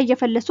ቦታ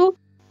እየፈለሱ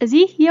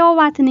እዚህ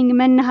የወባ ትንኝ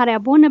መናኸሪያ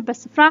በሆነበት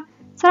ስፍራ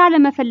ስራ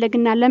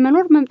ለመፈለግና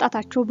ለመኖር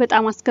መምጣታቸው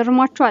በጣም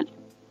አስገርሟቸዋል።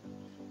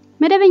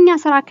 መደበኛ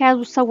ስራ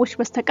ከያዙ ሰዎች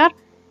በስተቀር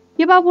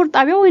የባቡር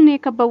ጣቢያው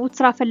የከበቡት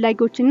ስራ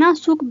ፈላጊዎችና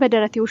ሱቅ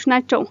በደረቴዎች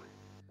ናቸው።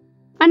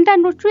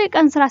 አንዳንዶቹ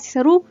የቀን ስራ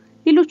ሲሰሩ፣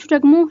 ሌሎቹ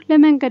ደግሞ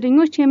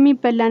ለመንገደኞች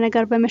የሚበላ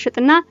ነገር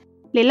በመሸጥና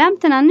ሌላም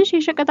ትናንሽ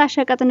የሸቀጣ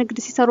ሸቀጥ ንግድ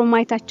ሲሰሩ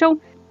ማየታቸው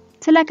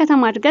ስለ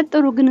ከተማ እድገት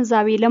ጥሩ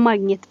ግንዛቤ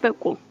ለማግኘት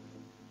በቁ።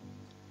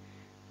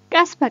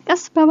 ቀስ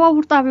በቀስ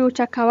በባቡር ጣቢያዎች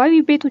አካባቢ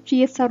ቤቶች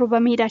እየተሰሩ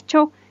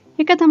በመሄዳቸው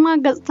የከተማ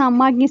ገጽታ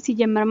ማግኘት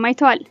ሲጀምር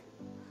ማይተዋል።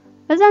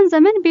 በዛን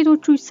ዘመን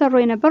ቤቶቹ ይሰሩ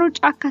የነበረው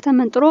ጫካ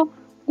ተመንጥሮ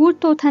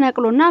ጉቶ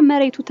ተነቅሎና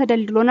መሬቱ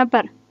ተደልድሎ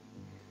ነበር።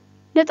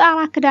 ለጣራ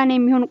ክዳን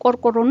የሚሆን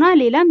ቆርቆሮና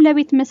ሌላም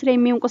ለቤት መስሪያ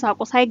የሚሆን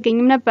ቁሳቁስ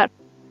አይገኝም ነበር።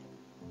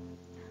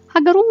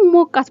 ሀገሩ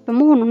ሞቃት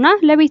በመሆኑና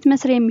ለቤት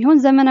መስሪያ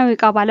የሚሆን ዘመናዊ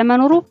ዕቃ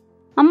ባለመኖሩ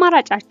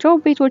አማራጫቸው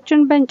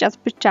ቤቶችን በእንጨት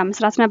ብቻ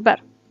መስራት ነበር።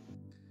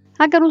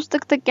 ሀገር ውስጥ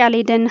ጥቅጥቅ ያለ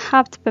የደን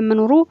ሀብት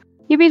በመኖሩ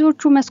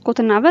የቤቶቹ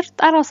መስኮትና በር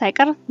ጣራው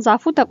ሳይቀር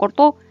ዛፉ ተቆርጦ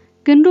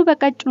ግንዱ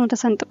በቀጭኑ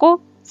ተሰንጥቆ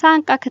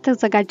ሳንቃ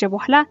ከተዘጋጀ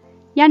በኋላ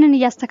ያንን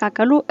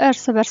እያስተካከሉ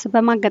እርስ በርስ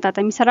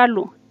በማገጣጠም ይሰራሉ።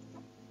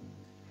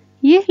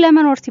 ይህ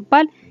ለመኖር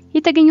ሲባል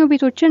የተገኘው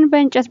ቤቶችን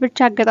በእንጨት ብቻ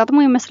አገጣጥሞ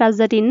የመስራት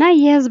ዘዴና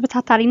የህዝብ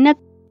ታታሪነት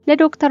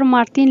ለዶክተር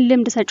ማርቲን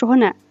ልምድ ሰጪ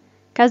ሆነ።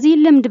 ከዚህ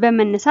ልምድ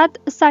በመነሳት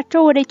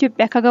እሳቸው ወደ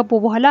ኢትዮጵያ ከገቡ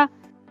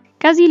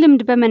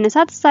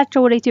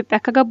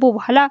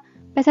በኋላ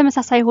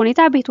በተመሳሳይ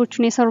ሁኔታ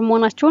ቤቶችን የሰሩ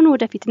መሆናቸውን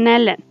ወደፊት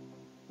እናያለን።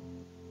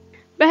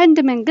 በህንድ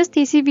መንግስት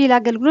የሲቪል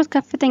አገልግሎት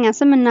ከፍተኛ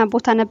ስምና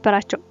ቦታ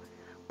ነበራቸው።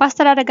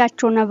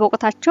 በአስተዳደጋቸውና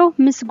በወቅታቸው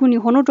ምስጉን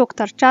የሆኑ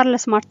ዶክተር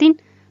ቻርልስ ማርቲን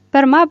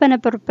በርማ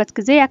በነበሩበት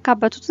ጊዜ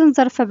ያካበቱትን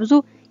ዘርፈ ብዙ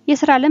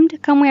የሥራ ልምድ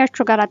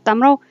ከሙያቸው ጋር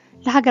አጣምረው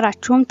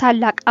ለሀገራቸውም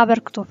ታላቅ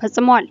አበርክቶ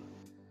ፈጽመዋል።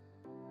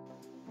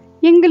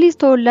 የእንግሊዝ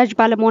ተወላጅ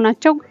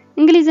ባለመሆናቸው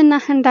እንግሊዝና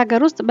ህንድ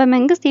ሀገር ውስጥ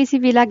በመንግስት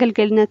የሲቪል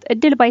አገልግሎት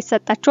እድል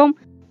ባይሰጣቸውም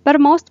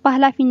በርማ ውስጥ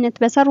በኃላፊነት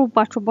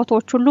በሰሩባቸው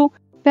ቦታዎች ሁሉ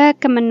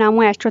በሕክምና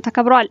ሙያቸው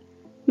ተከብረዋል።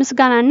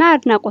 ምስጋናና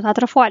አድናቆት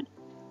አትርፈዋል።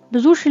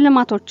 ብዙ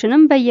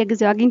ሽልማቶችንም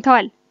በየጊዜው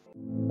አግኝተዋል።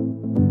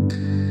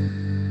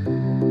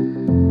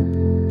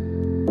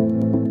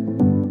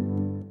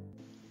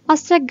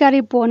 አስቸጋሪ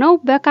በሆነው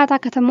በካታ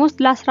ከተማ ውስጥ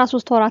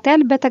ለ13 ወራት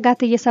ያህል በተጋት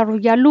እየሰሩ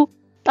ያሉ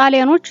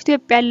ጣሊያኖች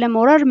ኢትዮጵያን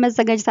ለመውረር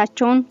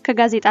መዘጋጀታቸውን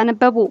ከጋዜጣ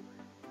ነበቡ።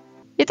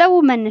 የጠቡ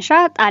መነሻ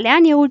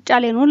ጣሊያን የውጭ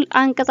አሌኑል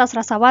አንቀጽ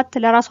 17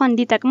 ለራሷ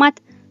እንዲጠቅማት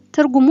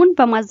ትርጉሙን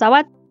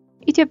በማዛባት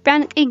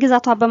ኢትዮጵያን ቅኝ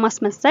ግዛቷ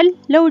በማስመሰል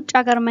ለውጭ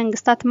ሀገር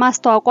መንግስታት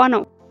ማስተዋቋ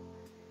ነው።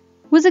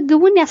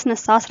 ውዝግቡን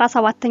ያስነሳው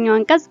 17ኛው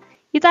አንቀጽ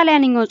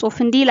የጣሊያንኛው ጽሑፍ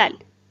እንዲህ ይላል: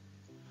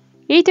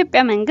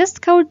 የኢትዮጵያ መንግስት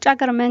ከውጭ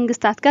ሀገር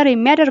መንግስታት ጋር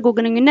የሚያደርገው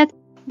ግንኙነት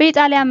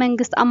በኢጣሊያ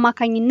መንግስት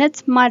አማካኝነት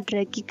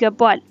ማድረግ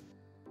ይገባዋል።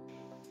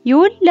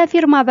 ይውል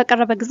ለፊርማ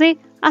በቀረበ ጊዜ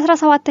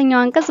 17ኛው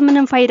አንቀጽ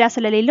ምንም ፋይዳ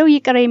ስለሌለው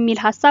ይቅር የሚል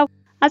ሐሳብ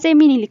አጼ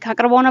ሚኒሊክ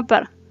አቅርበው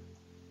ነበር።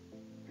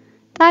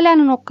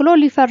 ጣሊያንን ወክሎ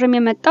ሊፈርም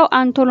የመጣው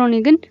አንቶሎኒ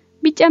ግን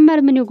ቢጨመር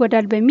ምን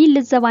ይጎዳል በሚል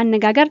ለዘባ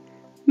አነጋገር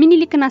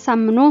ሚኒሊክን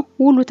አሳምኖ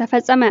ውሉ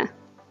ተፈጸመ።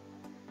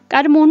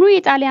 ቀድሞኑ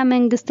የጣሊያን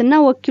መንግስትና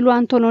ወኪሉ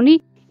አንቶሎኒ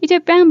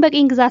ኢትዮጵያን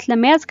በቅኝ ግዛት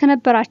ለመያዝ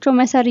ከነበራቸው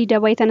መሰሪ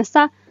ደባ የተነሳ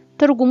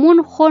ትርጉሙን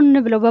ሆን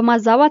ብለው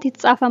በማዛባት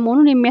የተጻፈ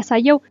መሆኑን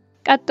የሚያሳየው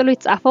ቀጥሎ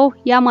የተጻፈው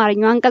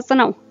የአማርኛው አንቀጽ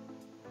ነው።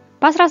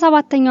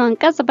 በ17ኛው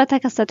አንቀጽ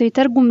በተከሰተው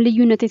የትርጉም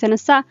ልዩነት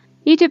የተነሳ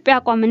የኢትዮጵያ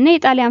አቋምና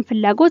የጣሊያን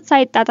ፍላጎት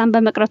ሳይጣጣም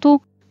በመቅረቱ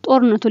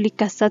ጦርነቱ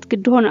ሊከሰት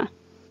ግድ ሆነ።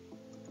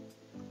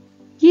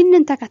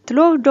 ይህንን ተከትሎ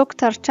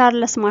ዶክተር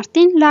ቻርልስ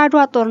ማርቲን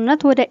ለአድዋ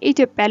ጦርነት ወደ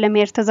ኢትዮጵያ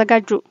ለመሄድ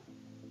ተዘጋጁ።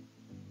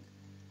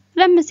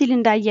 ለምሲል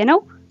እንዳየነው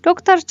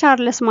ዶክተር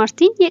ቻርልስ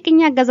ማርቲን የቅኝ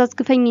አገዛዝ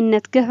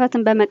ግፈኝነት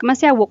ግፈትን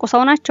በመቅመስ ያወቁ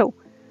ሰው ናቸው።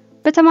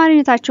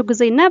 በተማሪነታቸው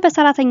ጊዜና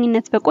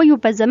በሰራተኝነት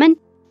በቆዩበት ዘመን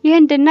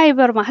የህንድና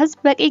የበርማ ህዝብ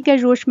በቅኝ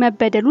ገዢዎች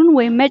መበደሉን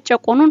ወይም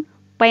መጨቆኑን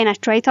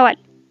ባይናቸው አይተዋል።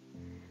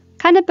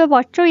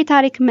 ካነበቧቸው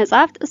የታሪክ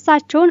መጻሕፍት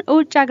እሳቸውን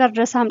ውጭ ሀገር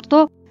ድረስ አምጥቶ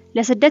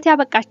ለስደት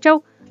ያበቃቸው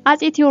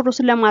አጼ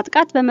ቴዎድሮስን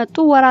ለማጥቃት በመጡ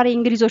ወራሪ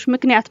እንግሊዞች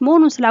ምክንያት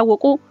መሆኑን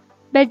ስላወቁ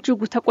በእጅጉ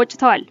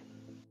ተቆጭተዋል።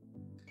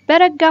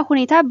 በረጋ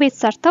ሁኔታ ቤት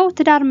ሰርተው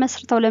ትዳር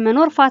መስርተው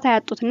ለመኖር ፋታ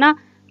ያጡትና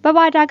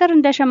በባዕድ ሀገር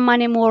እንደ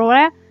ሸማኔ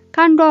መወርወሪያ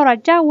ከአንዱ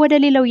አውራጃ ወደ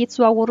ሌላው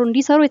እየተዘዋወሩ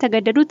እንዲሰሩ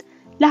የተገደዱት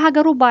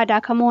ለሀገሩ ባዕዳ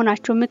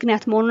ከመሆናቸው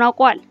ምክንያት መሆኑን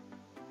አውቀዋል።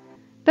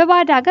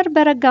 በባዕድ ሀገር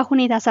በረጋ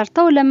ሁኔታ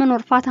ሰርተው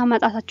ለመኖር ፋታ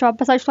ማጣታቸው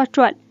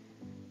አበሳጭቷቸዋል።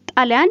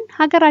 ጣሊያን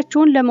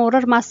ሀገራቸውን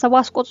ለመውረር ማሰቡ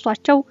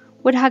አስቆጥቷቸው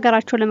ወደ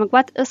ሀገራቸው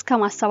ለመግባት እስከ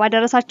ማሰብ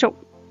አደረሳቸው።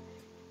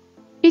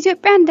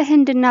 ኢትዮጵያ እንደ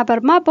ህንድና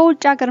በርማ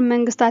በውጭ ሀገር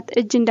መንግስታት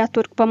እጅ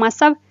እንዳትወድቅ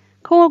በማሰብ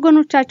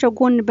ከወገኖቻቸው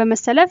ጎን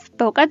በመሰለፍ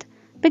በእውቀት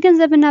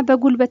በገንዘብና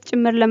በጉልበት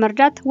ጭምር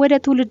ለመርዳት ወደ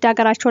ትውልድ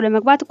ሀገራቸው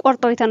ለመግባት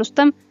ቆርጠው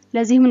የተነሱትም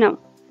ለዚህም ነው።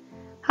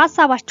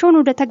 ሐሳባቸውን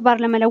ወደ ተግባር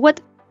ለመለወጥ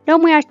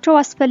ለሙያቸው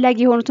አስፈላጊ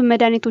የሆኑትን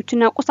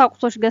መድኃኒቶችና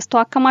ቁሳቁሶች ገዝተው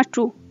አከማቹ።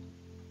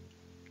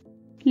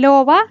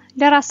 ለወባ፣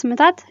 ለራስ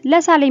ምታት፣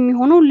 ለሳል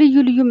የሚሆኑ ልዩ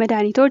ልዩ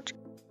መድኃኒቶች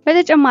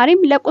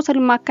በተጨማሪም ለቁስል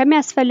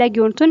ማከሚያ አስፈላጊ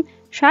የሆኑትን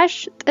ሻሽ፣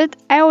 ጥጥ፣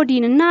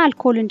 አዮዲንና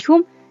አልኮል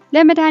እንዲሁም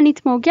ለመድኃኒት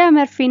መውጊያ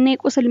መርፌና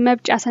የቁስል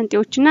መብጫ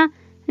ሰንጤዎችና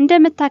እንደ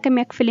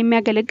መታከሚያ ክፍል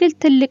የሚያገለግል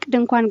ትልቅ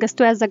ድንኳን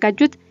ገዝተው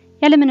ያዘጋጁት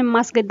ያለምንም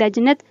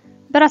ማስገዳጅነት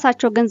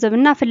በራሳቸው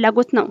ገንዘብና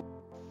ፍላጎት ነው።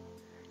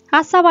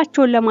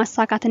 ሐሳባቸውን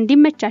ለማሳካት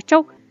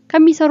እንዲመቻቸው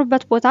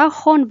ከሚሰሩበት ቦታ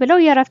ሆን ብለው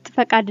የረፍት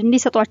ፈቃድ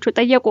እንዲሰጧቸው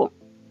ጠየቁ።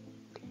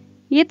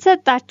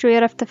 የተሰጣቸው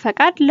የረፍት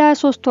ፈቃድ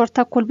ለ3 ወር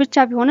ተኩል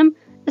ብቻ ቢሆንም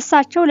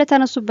እሳቸው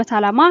ለተነሱበት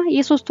ዓላማ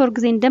የ3 ወር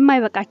ጊዜ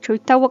እንደማይበቃቸው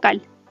ይታወቃል።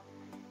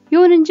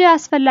 ይሁን እንጂ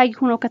አስፈላጊ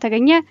ሆኖ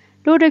ከተገኘ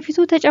ለወደፊቱ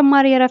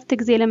ተጨማሪ የረፍት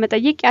ጊዜ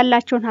ለመጠየቅ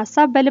ያላቸውን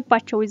ሐሳብ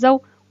በልባቸው ይዘው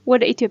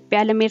ወደ ኢትዮጵያ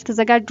ለመሄድ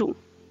ተዘጋጁ።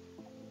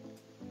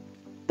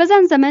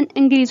 በዛን ዘመን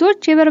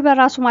እንግሊዞች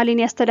የበርበራ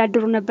ሶማሌን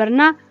ያስተዳድሩ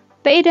ነበርና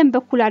በኤደን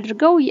በኩል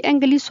አድርገው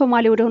የእንግሊዝ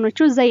ሶማሌ ወደ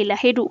ሆነችው ዘይላ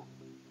ሄዱ።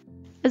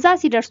 እዛ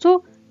ሲደርሱ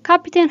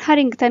ካፒቴን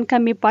ሃሪንግተን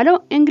ከሚባለው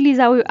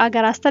እንግሊዛዊው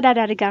አገር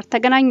አስተዳዳሪ ጋር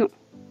ተገናኙ።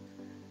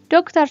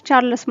 ዶክተር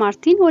ቻርልስ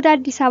ማርቲን ወደ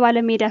አዲስ አበባ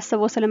ለመሄድ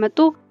አስበው ስለመጡ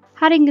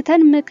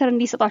ሃሪንግተን ምክር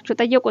እንዲሰጣቸው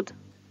ጠየቁት።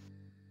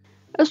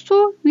 እሱ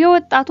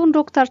የወጣቱን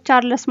ዶክተር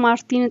ቻርልስ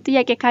ማርቲን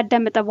ጥያቄ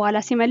ካዳመጠ በኋላ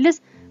ሲመልስ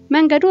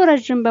መንገዱ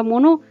ረጅም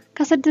በመሆኑ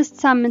ከ6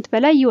 ሳምንት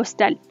በላይ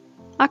ይወስዳል።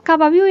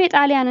 አካባቢው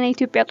የጣሊያንና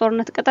የኢትዮጵያ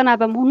ጦርነት ቀጠና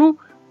በመሆኑ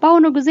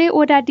በአሁኑ ጊዜ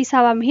ወደ አዲስ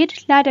አበባ መሄድ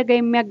ለአደጋ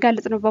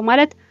የሚያጋልጥ ነው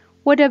በማለት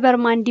ወደ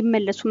በርማ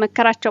እንዲመለሱ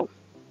መከራቸው።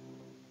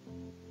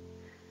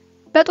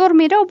 በጦር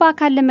ሜዳው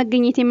በአካል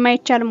ለመገኘት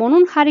የማይቻል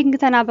መሆኑን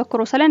ሃሪንግተን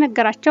አበክሮ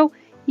ስለነገራቸው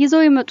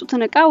ይዘው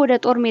የመጡትን ዕቃ ወደ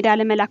ጦር ሜዳ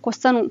ለመላክ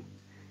ወሰኑ።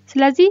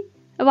 ስለዚህ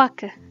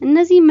እባክህ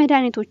እነዚህ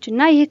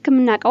መድኃኒቶችና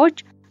የሕክምና ዕቃዎች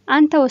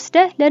አንተ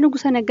ወስደህ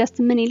ለንጉሠ ነገስት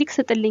ምኒሊክ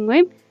ስጥልኝ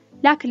ወይም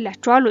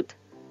ላክላቸው አሉት።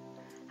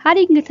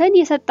 ሃሪንግተን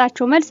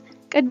የሰጣቸው መልስ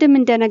ቅድም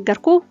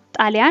እንደነገርኩ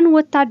ጣሊያን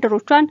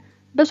ወታደሮቿን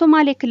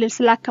በሶማሌ ክልል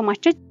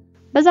ስላከማቸች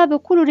በዛ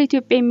በኩል ወደ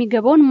ኢትዮጵያ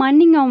የሚገባውን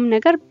ማንኛውም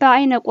ነገር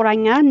በአይነ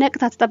ቁራኛ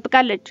ነቅታ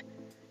ተጠብቃለች።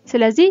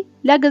 ስለዚህ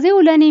ለጊዜው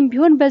ለኔም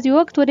ቢሆን በዚህ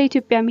ወቅት ወደ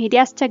ኢትዮጵያ መሄድ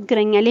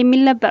ያስቸግረኛል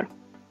የሚል ነበር።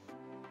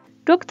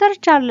 ዶክተር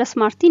ቻርልስ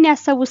ማርቲን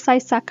ያሰቡት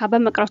ሳይሳካ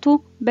በመቅረቱ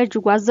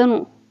በእጅጉ አዘኑ።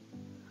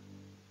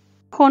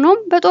 ሆኖም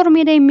በጦር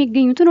ሜዳ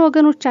የሚገኙትን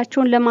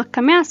ወገኖቻቸውን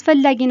ለማከሚያ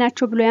አስፈላጊ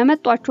ናቸው ብለው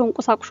ያመጧቸውን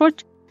ቁሳቁሶች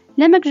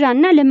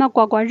ለመግዣና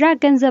ለማጓጓዣ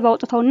ገንዘብ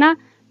አውጥተውና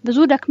ብዙ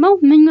ደክመው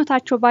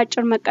ምኞታቸው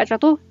ባጭር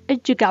መቀጨቱ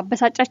እጅግ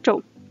አበሳጫቸው።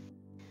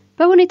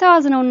 በሁኔታው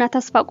አዝነውና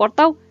ተስፋ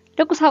ቆርጠው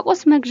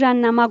ለቁሳቁስ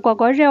መግዣና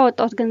ማጓጓዣ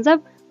ያወጣው ገንዘብ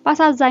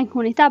በአሳዛኝ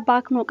ሁኔታ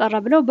ባክኖ ቀረ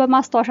ብለው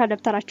በማስታወሻ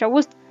ደብተራቸው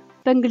ውስጥ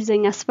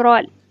በእንግሊዘኛ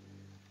አስፍረዋል።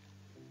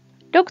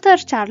 ዶክተር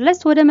ቻርልስ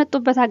ወደ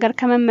መጡበት ሀገር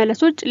ከመመለስ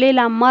ውጭ ሌላ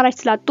አማራጭ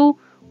ስላጡ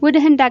ወደ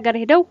ህንድ ሀገር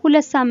ሄደው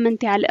 2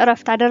 ሳምንት ያህል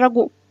እረፍት አደረጉ።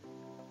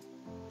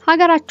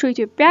 ሀገራቸው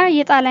ኢትዮጵያ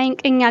የጣሊያን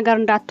ቅኝ ሀገር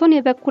እንዳትሆን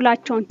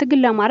የበኩላቸውን ትግል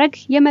ለማድረግ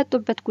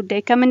የመጡበት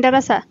ጉዳይ ከምን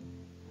ደረሰ?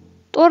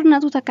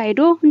 ጦርነቱ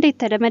ተካሂዶ እንዴት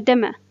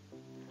ተደመደመ?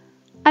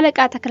 አለቃ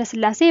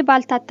ተክለስላሴ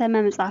ባልታተመ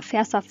መጽሐፍ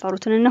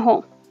ያሳፈሩትን እንሆ።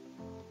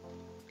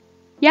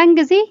 ያን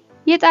ጊዜ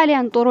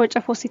የጣሊያን ጦር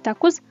ወጨፎ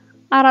ሲተኩስ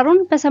አራሩን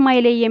በሰማይ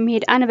ላይ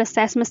የሚሄድ አንበሳ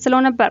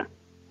ያስመስለው ነበር።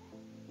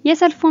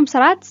 የሰልፉም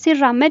ስርዓት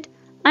ሲራመድ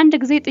አንድ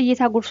ጊዜ ጥይት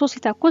አጉርሶ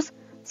ሲተኩስ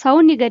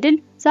ሰውን ይገድል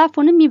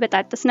ዛፉንም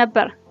ይበጣጥስ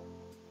ነበር።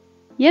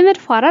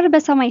 የመድፉ አረር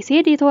በሰማይ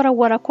ሲሄድ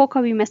የተወረወረ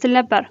ኮከብ ይመስል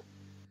ነበር።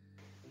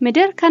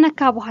 ምድር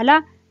ከነካ በኋላ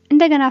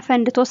እንደገና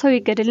ፈንድቶ ሰው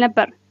ይገድል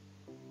ነበር።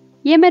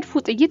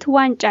 የመድፉ ጥይት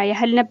ዋንጫ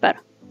ያህል ነበር።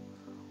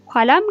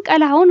 ኋላም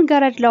ቀላውን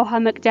ገረድ ለውሃ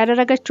መቅጃ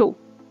አደረገችው።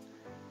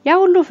 ያ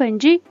ሁሉ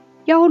ፈንጂ፣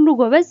 ያ ሁሉ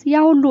ጎበዝ፣ ያ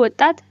ሁሉ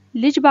ወጣት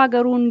ልጅ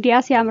ባገሩ እንዲያ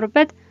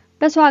ሲያምርበት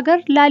በሰው ሀገር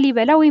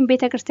ላሊበላ ወይም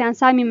ቤተክርስቲያን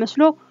ሳሚ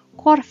መስሎ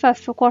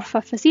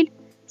ኮርፈፍ ሲል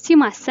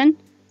ሲማሰን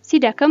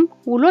ሲደክም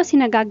ውሎ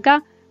ሲነጋጋ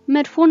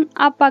መድፉን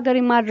አባገሪ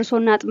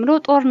ማድረሶና አጥምዶ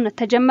ጦርነት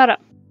ተጀመረ።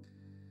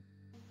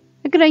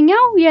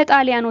 እግረኛው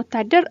የጣሊያን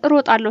ወታደር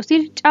ሮጣለው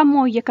ሲል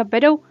ጫማው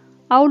እየከበደው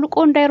አውልቆ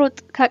እንዳይሮጥ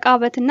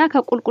ከቃበትና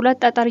ከቁልቁለት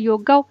ጠጠር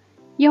ይወጋው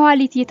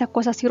የኋሊት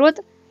እየተኮሰ ሲሮጥ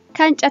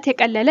ከእንጨት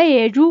የቀለለ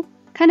የየጁ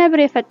ከነብር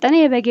የፈጠነ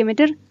የበጌ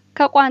ምድር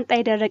ከቋንጣ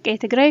የደረቀ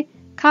የትግራይ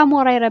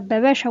ከአሞራ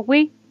የረበበ ሸዌ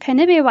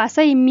ከንብ የባሰ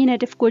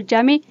የሚነድፍ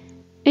ጎጃሜ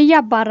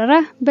እያባረረ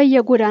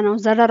በየጎዳናው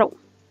ዘረረው።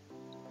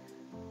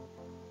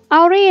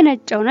 አውሬ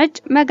የነጨው ነጭ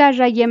መጋዣ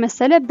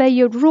እየመሰለ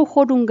በየዱሩ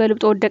ሆዱን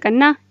ገልብጦ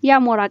ወደቀና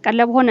ያሞራ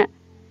ቀለብ ሆነ።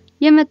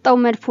 የመጣው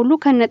መድፍ ሁሉ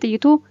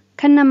ከነጥይቱ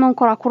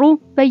ከነመንኮራኩሩ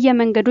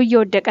በየመንገዱ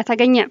እየወደቀ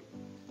ተገኘ።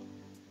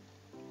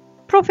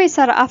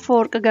 ፕሮፌሰር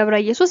አፈወርቅ ገብረ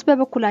ኢየሱስ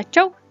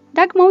በበኩላቸው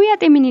ዳግማዊ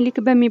አጤ ሚኒሊክ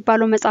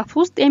በሚባለው መጽሐፍ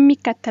ውስጥ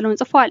የሚከተለውን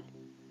ጽፏል።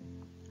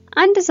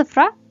 አንድ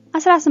ስፍራ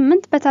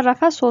 18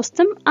 በተረፈ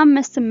 3ም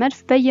 5ም መድፍ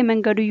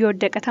በየመንገዱ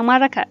እየወደቀ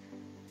ተማረከ።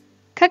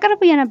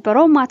 ከቅርብ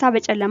የነበረው ማታ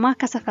በጨለማ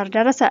ከሰፈር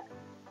ደረሰ።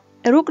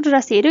 ሩቅ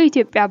ድረስ ሄደው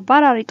ኢትዮጵያ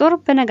ባራሪ ጦር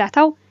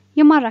በነጋታው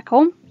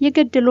የማረከውም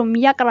የገደለውም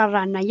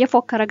ያቀራራና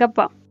የፎከረ ገባ።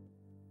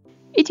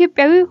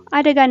 ኢትዮጵያዊው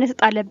አደጋ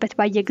እንደተጣለበት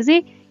ባየ ጊዜ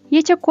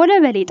የቸኮለ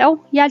በሌጣው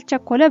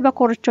ያልቸኮለ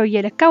በኮርቻው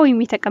እየለካ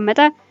ወይም የተቀመጠ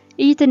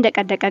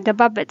እንደቀደቀ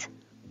ገባበት።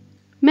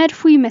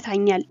 መድፉ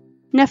ይመታኛል፣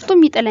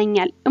 ነፍጡም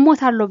ይጥለኛል፣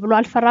 እሞታለሁ ብሎ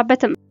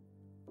አልፈራበትም።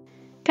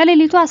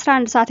 ከሌሊቱ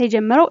 11 ሰዓት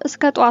የጀመረው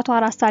እስከ ጧቱ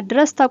 4 ሰዓት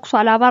ድረስ ተኩስ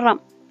አላባራም።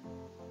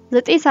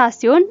 9 ሰዓት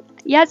ሲሆን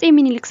የአጼ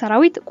ሚኒሊክ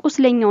ሰራዊት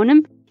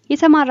ቁስለኛውንም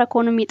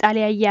የተማረከውንም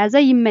ኢጣሊያ ያያዘ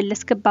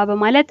ይመለስ ገባ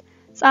በማለት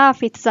ጻፍ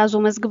የተዛዙ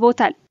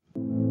መዝግቦታል።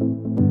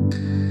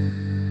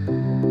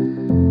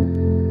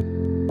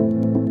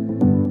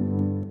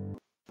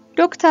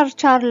 ዶክተር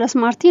ቻርልስ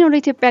ማርቲን ወደ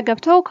ኢትዮጵያ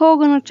ገብተው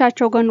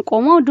ከወገኖቻቸው ጋር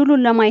ቆመው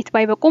ድሉን ለማየት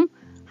ባይበቁም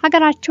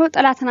ሀገራቸው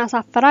ጠላትን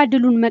አሳፈራ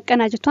ድሉን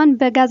መቀናጀቷን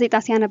በጋዜጣ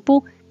ሲያነቡ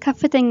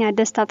ከፍተኛ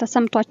ደስታ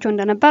ተሰምቷቸው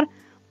እንደነበር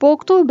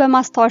በወቅቱ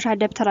በማስታወሻ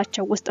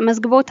ደብተራቸው ውስጥ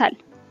መዝግበውታል።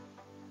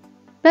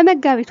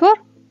 በመጋቢት ወር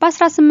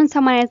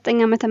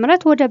በ1889 ዓ.ም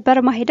ወደ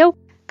በርማ ሄደው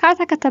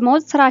ከተከተማው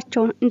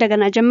ስራቸውን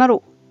እንደገና ጀመሩ።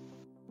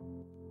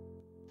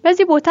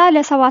 በዚህ ቦታ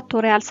ለ7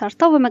 ወር ያህል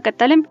ሰርተው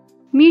በመቀጠልም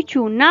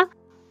ሚቹና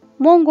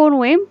ሞንጎል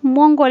ወይም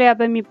ሞንጎሊያ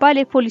በሚባል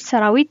የፖሊስ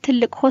ሰራዊት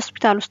ትልቅ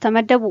ሆስፒታል ውስጥ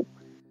ተመደቡ።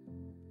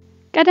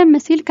 ቀደም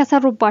ሲል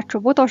ከሰሩባቸው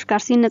ቦታዎች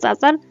ጋር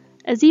ሲነጻጸር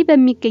እዚህ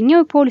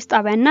በሚገኘው የፖሊስ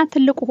ጣቢያና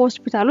ትልቁ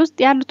ሆስፒታል ውስጥ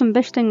ያሉትን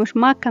በሽተኞች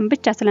ማከም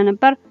ብቻ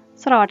ስለነበር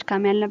ስራው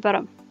አድካሚ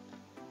አልነበረም።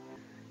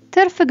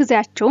 ትርፍ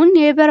ጊዜያቸውን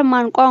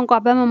የበርማን ቋንቋ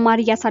በመማር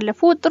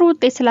ያሳለፉ ጥሩ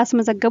ውጤት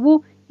ስላስመዘገቡ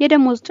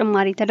የደሞዝ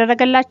ጭማሪ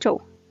ተደረገላቸው።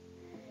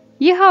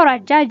 ይህ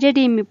አውራጃ ጀዴ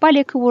የሚባል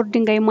የክቡር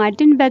ድንጋይ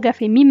ማዕድን በገፍ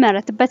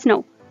የሚመረትበት ነው።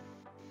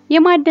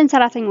 የማዕድን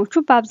ሰራተኞቹ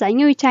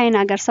በአብዛኛው የቻይና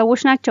ሀገር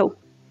ሰዎች ናቸው።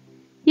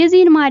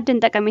 የዚህን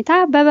ማዕድን ጠቀሜታ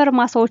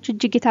በበርማ ሰዎች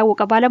እጅግ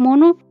የታወቀ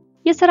ባለመሆኑ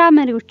የሥራ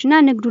መሪዎችና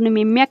ንግዱንም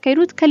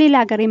የሚያካሂዱት ከሌላ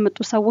ሀገር የመጡ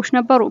ሰዎች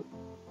ነበሩ።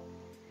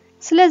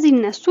 ስለዚህ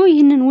እነሱ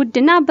ይህንን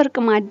ውድና ብርቅ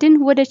ማዕድን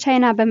ወደ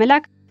ቻይና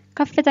በመላክ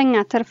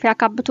ከፍተኛ ትርፍ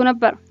ያካብቱ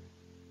ነበር።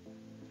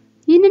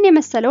 ይህንን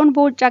የመሰለውን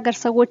በውጭ ሀገር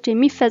ሰዎች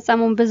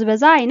የሚፈጸመውን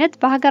ብዝበዛ አይነት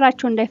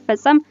በሀገራቸው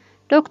እንዳይፈጸም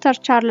ዶክተር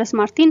ቻርልስ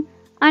ማርቲን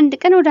አንድ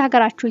ቀን ወደ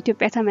ሀገራቸው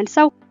ኢትዮጵያ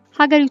ተመልሰው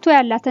ሀገሪቱ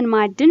ያላትን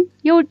ማዕድን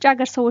የውጭ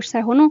ሀገር ሰዎች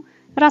ሳይሆኑ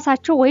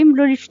ራሳቸው ወይም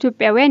ሌሎች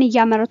ኢትዮጵያውያን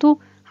እያመረቱ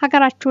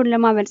ሀገራቸውን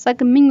ለማበልጸግ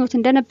ምኞት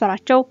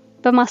እንደነበራቸው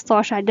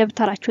በማስታወሻ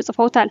ደብተራቸው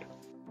ጽፈውታል።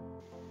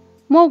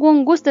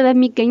 ሞጎንግ ውስጥ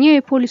በሚገኘው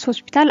የፖሊስ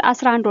ሆስፒታል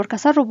 11 ወር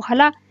ከሰሩ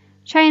በኋላ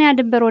ቻይና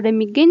ድንበር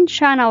ወደሚገኝ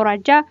ሻን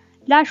አውራጃ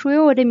ላሽዌ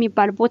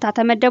ወደሚባል ቦታ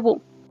ተመደቡ።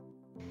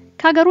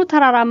 ከሀገሩ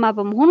ተራራማ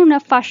በመሆኑ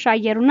ነፋሻ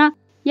አየሩና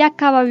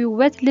የአካባቢው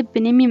ውበት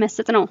ልብን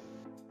የሚመስጥ ነው።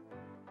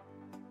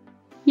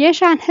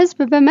 የሻን ህዝብ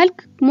በመልክ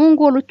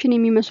ሞንጎሎችን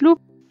የሚመስሉ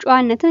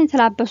ጨዋነትን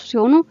የተላበሱ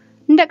ሲሆኑ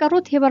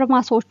እንደቀሩት የበርማ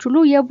ሰዎች ሁሉ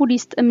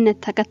የቡዲስት እምነት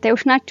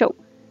ተከታዮች ናቸው።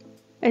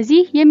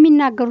 እዚህ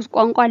የሚናገሩት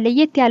ቋንቋ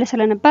ለየት ያለ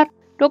ስለነበር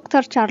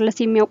ዶክተር ቻርልስ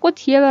የሚያውቁት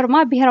የበርማ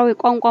ብሔራዊ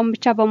ቋንቋን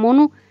ብቻ በመሆኑ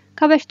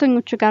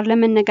ከበሽተኞቹ ጋር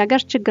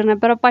ለመነጋገር ችግር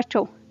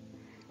ነበረባቸው።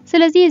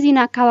 ስለዚህ የዚህን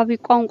አካባቢ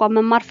ቋንቋ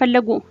መማር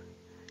ፈለጉ።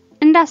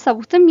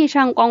 እንዳሰቡትም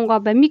የሻን ቋንቋ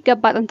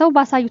በሚገባ አጥንተው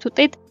ባሳዩት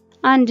ውጤት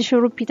 1000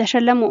 ሩፒ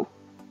ተሸለሙ።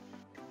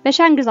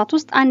 በሻን ግዛት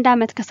ውስጥ 1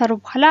 ዓመት ከሰሩ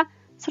በኋላ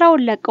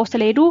ስራውን ለቀው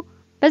ስለሄዱ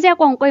በዚያ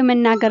ቋንቋ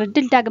የመናገር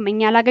እድል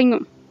ዳግመኛ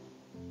አላገኙም።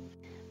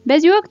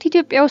 በዚህ ወቅት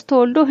ኢትዮጵያ ውስጥ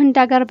ተወልዶ ህንድ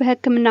ሀገር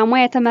በሕክምና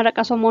ሙያ የተመረቀ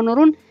ሰው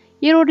መኖሩን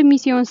የሮድ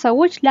ሚስዮን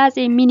ሰዎች ለአጼ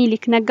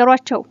ሚኒሊክ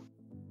ነገሯቸው።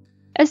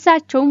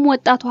 እሳቸውም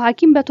ወጣቱ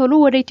ሐኪም በቶሎ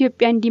ወደ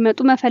ኢትዮጵያ እንዲመጡ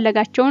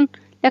መፈለጋቸውን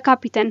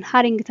ለካፒቴን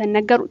ሃሪንግተን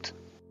ነገሩት።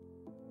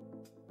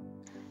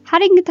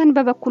 ሃሪንግተን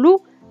በበኩሉ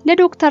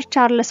ለዶክተር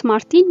ቻርልስ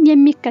ማርቲን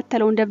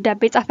የሚከተለውን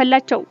ደብዳቤ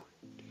ጻፈላቸው።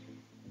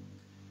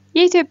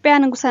 የኢትዮጵያ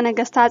ንጉሠ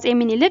ነገስት አጼ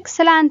ሚኒሊክ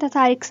ስለ አንተ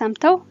ታሪክ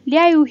ሰምተው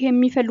ሊያዩህ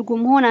የሚፈልጉ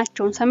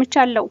መሆናቸውን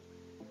ሰምቻለሁ።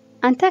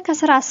 አንተ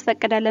ከስራ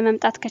አስፈቅደ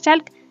ለመምጣት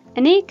ከቻልክ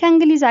እኔ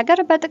ከእንግሊዝ ሀገር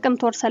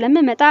በጥቅምት ወር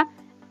ስለምመጣ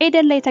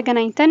ኤደን ላይ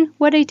ተገናኝተን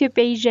ወደ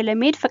ኢትዮጵያ ይዤ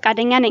ለመሄድ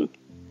ፈቃደኛ ነኝ።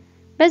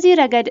 በዚህ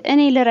ረገድ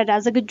እኔ ልረዳ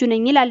ዝግጁ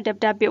ነኝ ይላል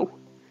ደብዳቤው።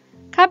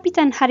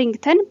 ካፒቴን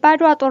ሃሪንግተን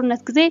በአድዋ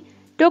ጦርነት ጊዜ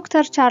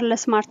ዶክተር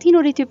ቻርልስ ማርቲን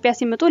ወደ ኢትዮጵያ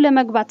ሲመጡ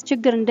ለመግባት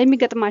ችግር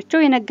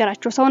እንደሚገጥማቸው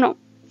የነገራቸው ሰው ነው።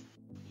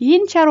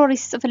 ይህን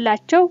ቸሮሪስ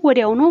ጽፍላቸው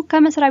ወዲያውኑ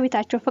ከመስሪያ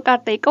ቤታቸው ፈቃድ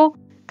ጠይቀው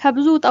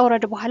ከብዙ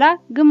ጣውረድ በኋላ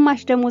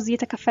ግማሽ ደሞዝ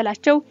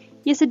እየተከፈላቸው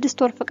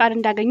የ6 ወር ፈቃድ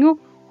እንዳገኙ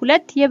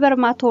ሁለት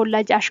የበርማ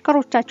ተወላጅ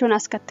አሽከሮቻቸውን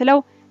አስከትለው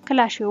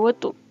ክላሽ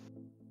ወጡ።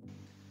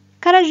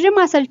 ከረጅም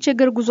አሰልቺ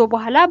እግር ጉዞ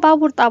በኋላ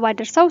ባቡር ጣባ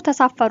ደርሰው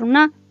ተሳፈሩና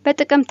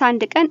በጥቅምት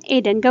 1 ቀን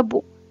ኤደን ገቡ።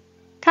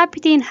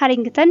 ካፒቴን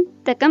ሃሪንግተን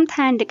ጥቅምት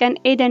 21 ቀን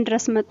ኤደን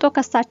ድረስ መጥቶ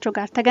ከሳቸው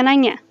ጋር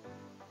ተገናኘ።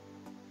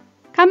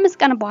 ከ5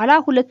 ቀን በኋላ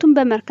ሁለቱም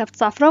በመርከብ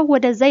ተሳፍረው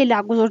ወደ ዘይላ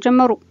ጉዞ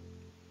ጀመሩ።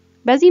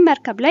 በዚህ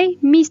መርከብ ላይ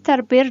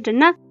ሚስተር ቤርድ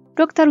እና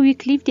ዶክተር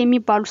ዊክሊፍት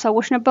የሚባሉ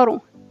ሰዎች ነበሩ።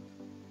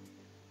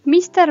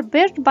 ሚስተር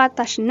ቤርድ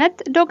በአታሽነት፣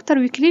 ዶክተር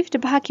ዊክሊፍት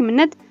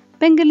በሐኪምነት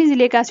በእንግሊዝ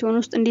ሌጋሲዮን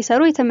ውስጥ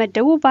እንዲሰሩ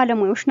የተመደቡ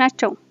ባለሙያዎች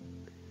ናቸው።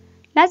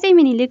 ለአፄ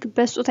ሚኒሊክ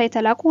በስጦታ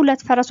የተላኩ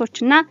 2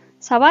 ፈረሶችና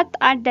 7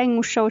 አዳኝ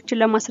ውሻዎችን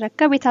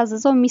ለማስረከብ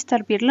የታዘዘው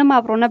ሚስተር ቤርልም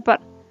አብሮ ነበር።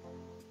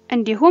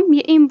 እንዲሁም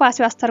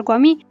የኤምባሲው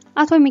አስተርጓሚ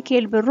አቶ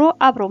ሚካኤል ብሮ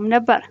አብሮም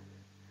ነበር።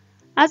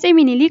 አፄ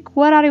ሚኒሊክ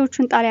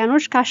ወራሪዎቹን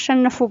ጣሊያኖች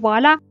ካሸነፉ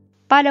በኋላ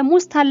በዓለም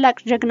ውስጥ ታላቅ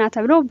ጀግና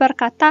ተብለው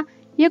በርካታ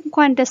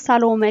የእንኳን ደስ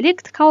አለው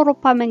መልእክት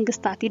ከአውሮፓ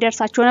መንግስታት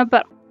ይደርሳቸው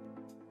ነበር።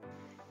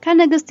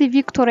 ከነገስት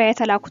ቪክቶሪያ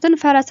የተላኩትን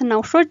ፈረስና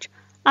ውሾች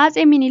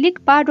አፄ ሚኒሊክ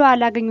በአድዋ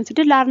ያላገኙት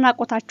ድል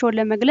አድናቆታቸውን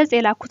ለመግለጽ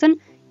የላኩትን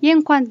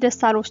የእንኳን ደስ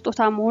አለው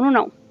ስጦታ መሆኑ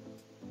ነው።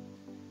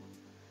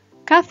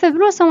 ከፍ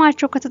ብሎ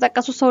ስማቸው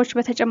ከተጠቀሱ ሰዎች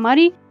በተጨማሪ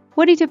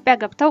ወደ ኢትዮጵያ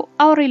ገብተው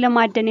አውሬ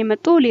ለማደን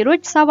የመጡ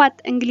ሌሎች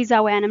 7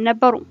 እንግሊዛውያንም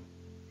ነበሩ።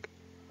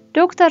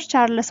 ዶክተር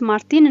ቻርልስ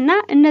ማርቲን እና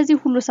እነዚህ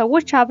ሁሉ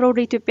ሰዎች አብረው ወደ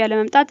ኢትዮጵያ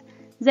ለመምጣት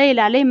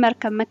ዘይላ ላይ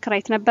መርከብ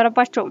መከራየት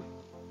ነበረባቸው።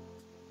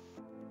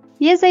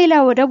 የዘይላ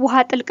ወደብ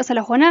ውሃ ጥልቅ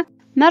ስለሆነ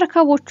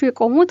መርከቦቹ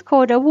የቆሙት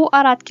ከወደቡ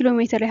 4 ኪሎ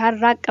ሜትር ያህል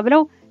ራቅ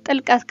ብለው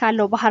ጥልቀት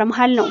ካለው ባህር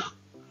መሃል ነው።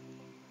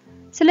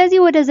 ስለዚህ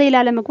ወደ ዘይላ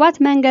ለመግባት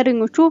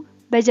መንገደኞቹ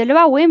በጀልባ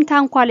ወይም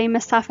ታንኳ ላይ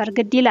መሳፈር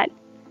ግድ ይላል።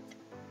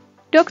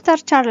 ዶክተር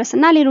ቻርልስ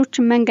እና ሌሎች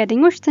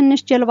መንገደኞች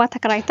ትንሽ ጀልባ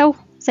ተከራይተው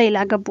ዘይላ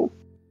ገቡ።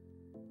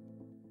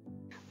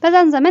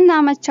 በዛን ዘመን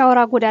አመቺ አውራ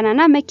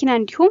ጎዳናና መኪና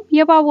እንዲሁም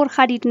የባቡር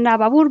ሐዲድና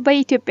ባቡር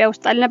በኢትዮጵያ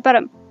ውስጥ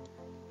አልነበረም።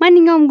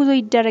 ማንኛውም ጉዞ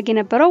ይደረግ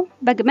የነበረው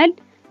በግመል፣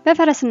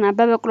 በፈረስና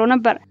በበቅሎ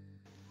ነበር።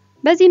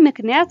 በዚህ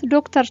ምክንያት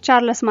ዶክተር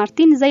ቻርልስ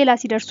ማርቲን ዘይላ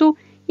ሲደርሱ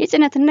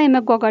የጭነትና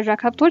የመጓጓዣ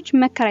ከብቶች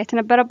መከራየት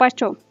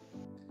ነበረባቸው።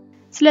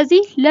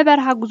 ስለዚህ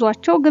ለበረሃ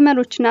ጉዟቸው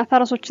ግመሎችና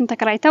ፈረሶችን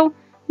ተከራይተው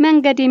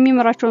መንገድ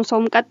የሚመራቸውን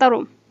ሰውም ቀጠሩ።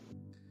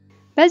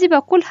 በዚህ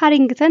በኩል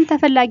ሃሪንግተን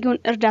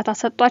ተፈላጊውን እርዳታ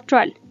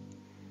ሰጧቸዋል።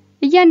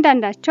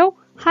 እያንዳንዳቸው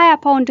 20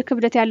 ፓውንድ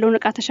ክብደት ያለውን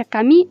ዕቃ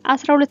ተሸካሚ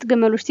 12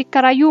 ግመሎች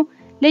ሲከራዩ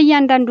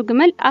ለእያንዳንዱ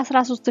ግመል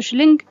 13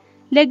 ሽሊንግ፣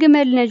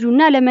 ለግመል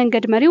ነጁና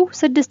ለመንገድ መሪው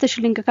 6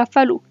 ሽሊንግ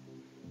ከፈሉ።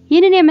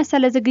 ይህንን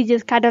የመሰለ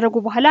ዝግጅት ካደረጉ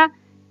በኋላ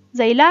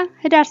ዘይላ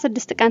ህዳር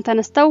 6 ቀን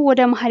ተነስተው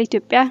ወደ መሃል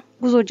ኢትዮጵያ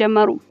ጉዞ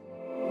ጀመሩ።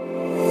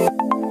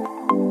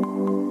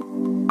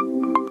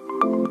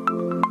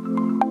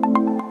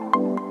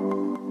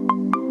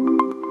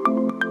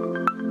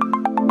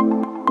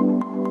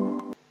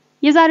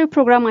 የዛሬው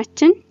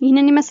ፕሮግራማችን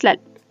ይህንን ይመስላል።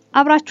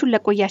 አብራችሁን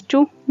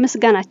ለቆያችሁ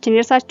ምስጋናችን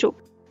ይድረሳችሁ።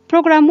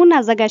 ፕሮግራሙን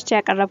አዘጋጅቼ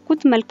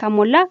ያቀረብኩት መልካም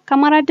ሞላ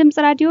ከአማራ ድምጽ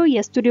ራዲዮ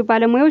የስቱዲዮ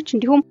ባለሙያዎች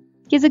እንዲሁም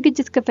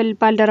የዝግጅት ክፍል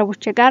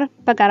ባልደረቦች ጋር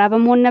በጋራ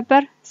በመሆን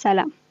ነበር።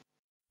 ሰላም።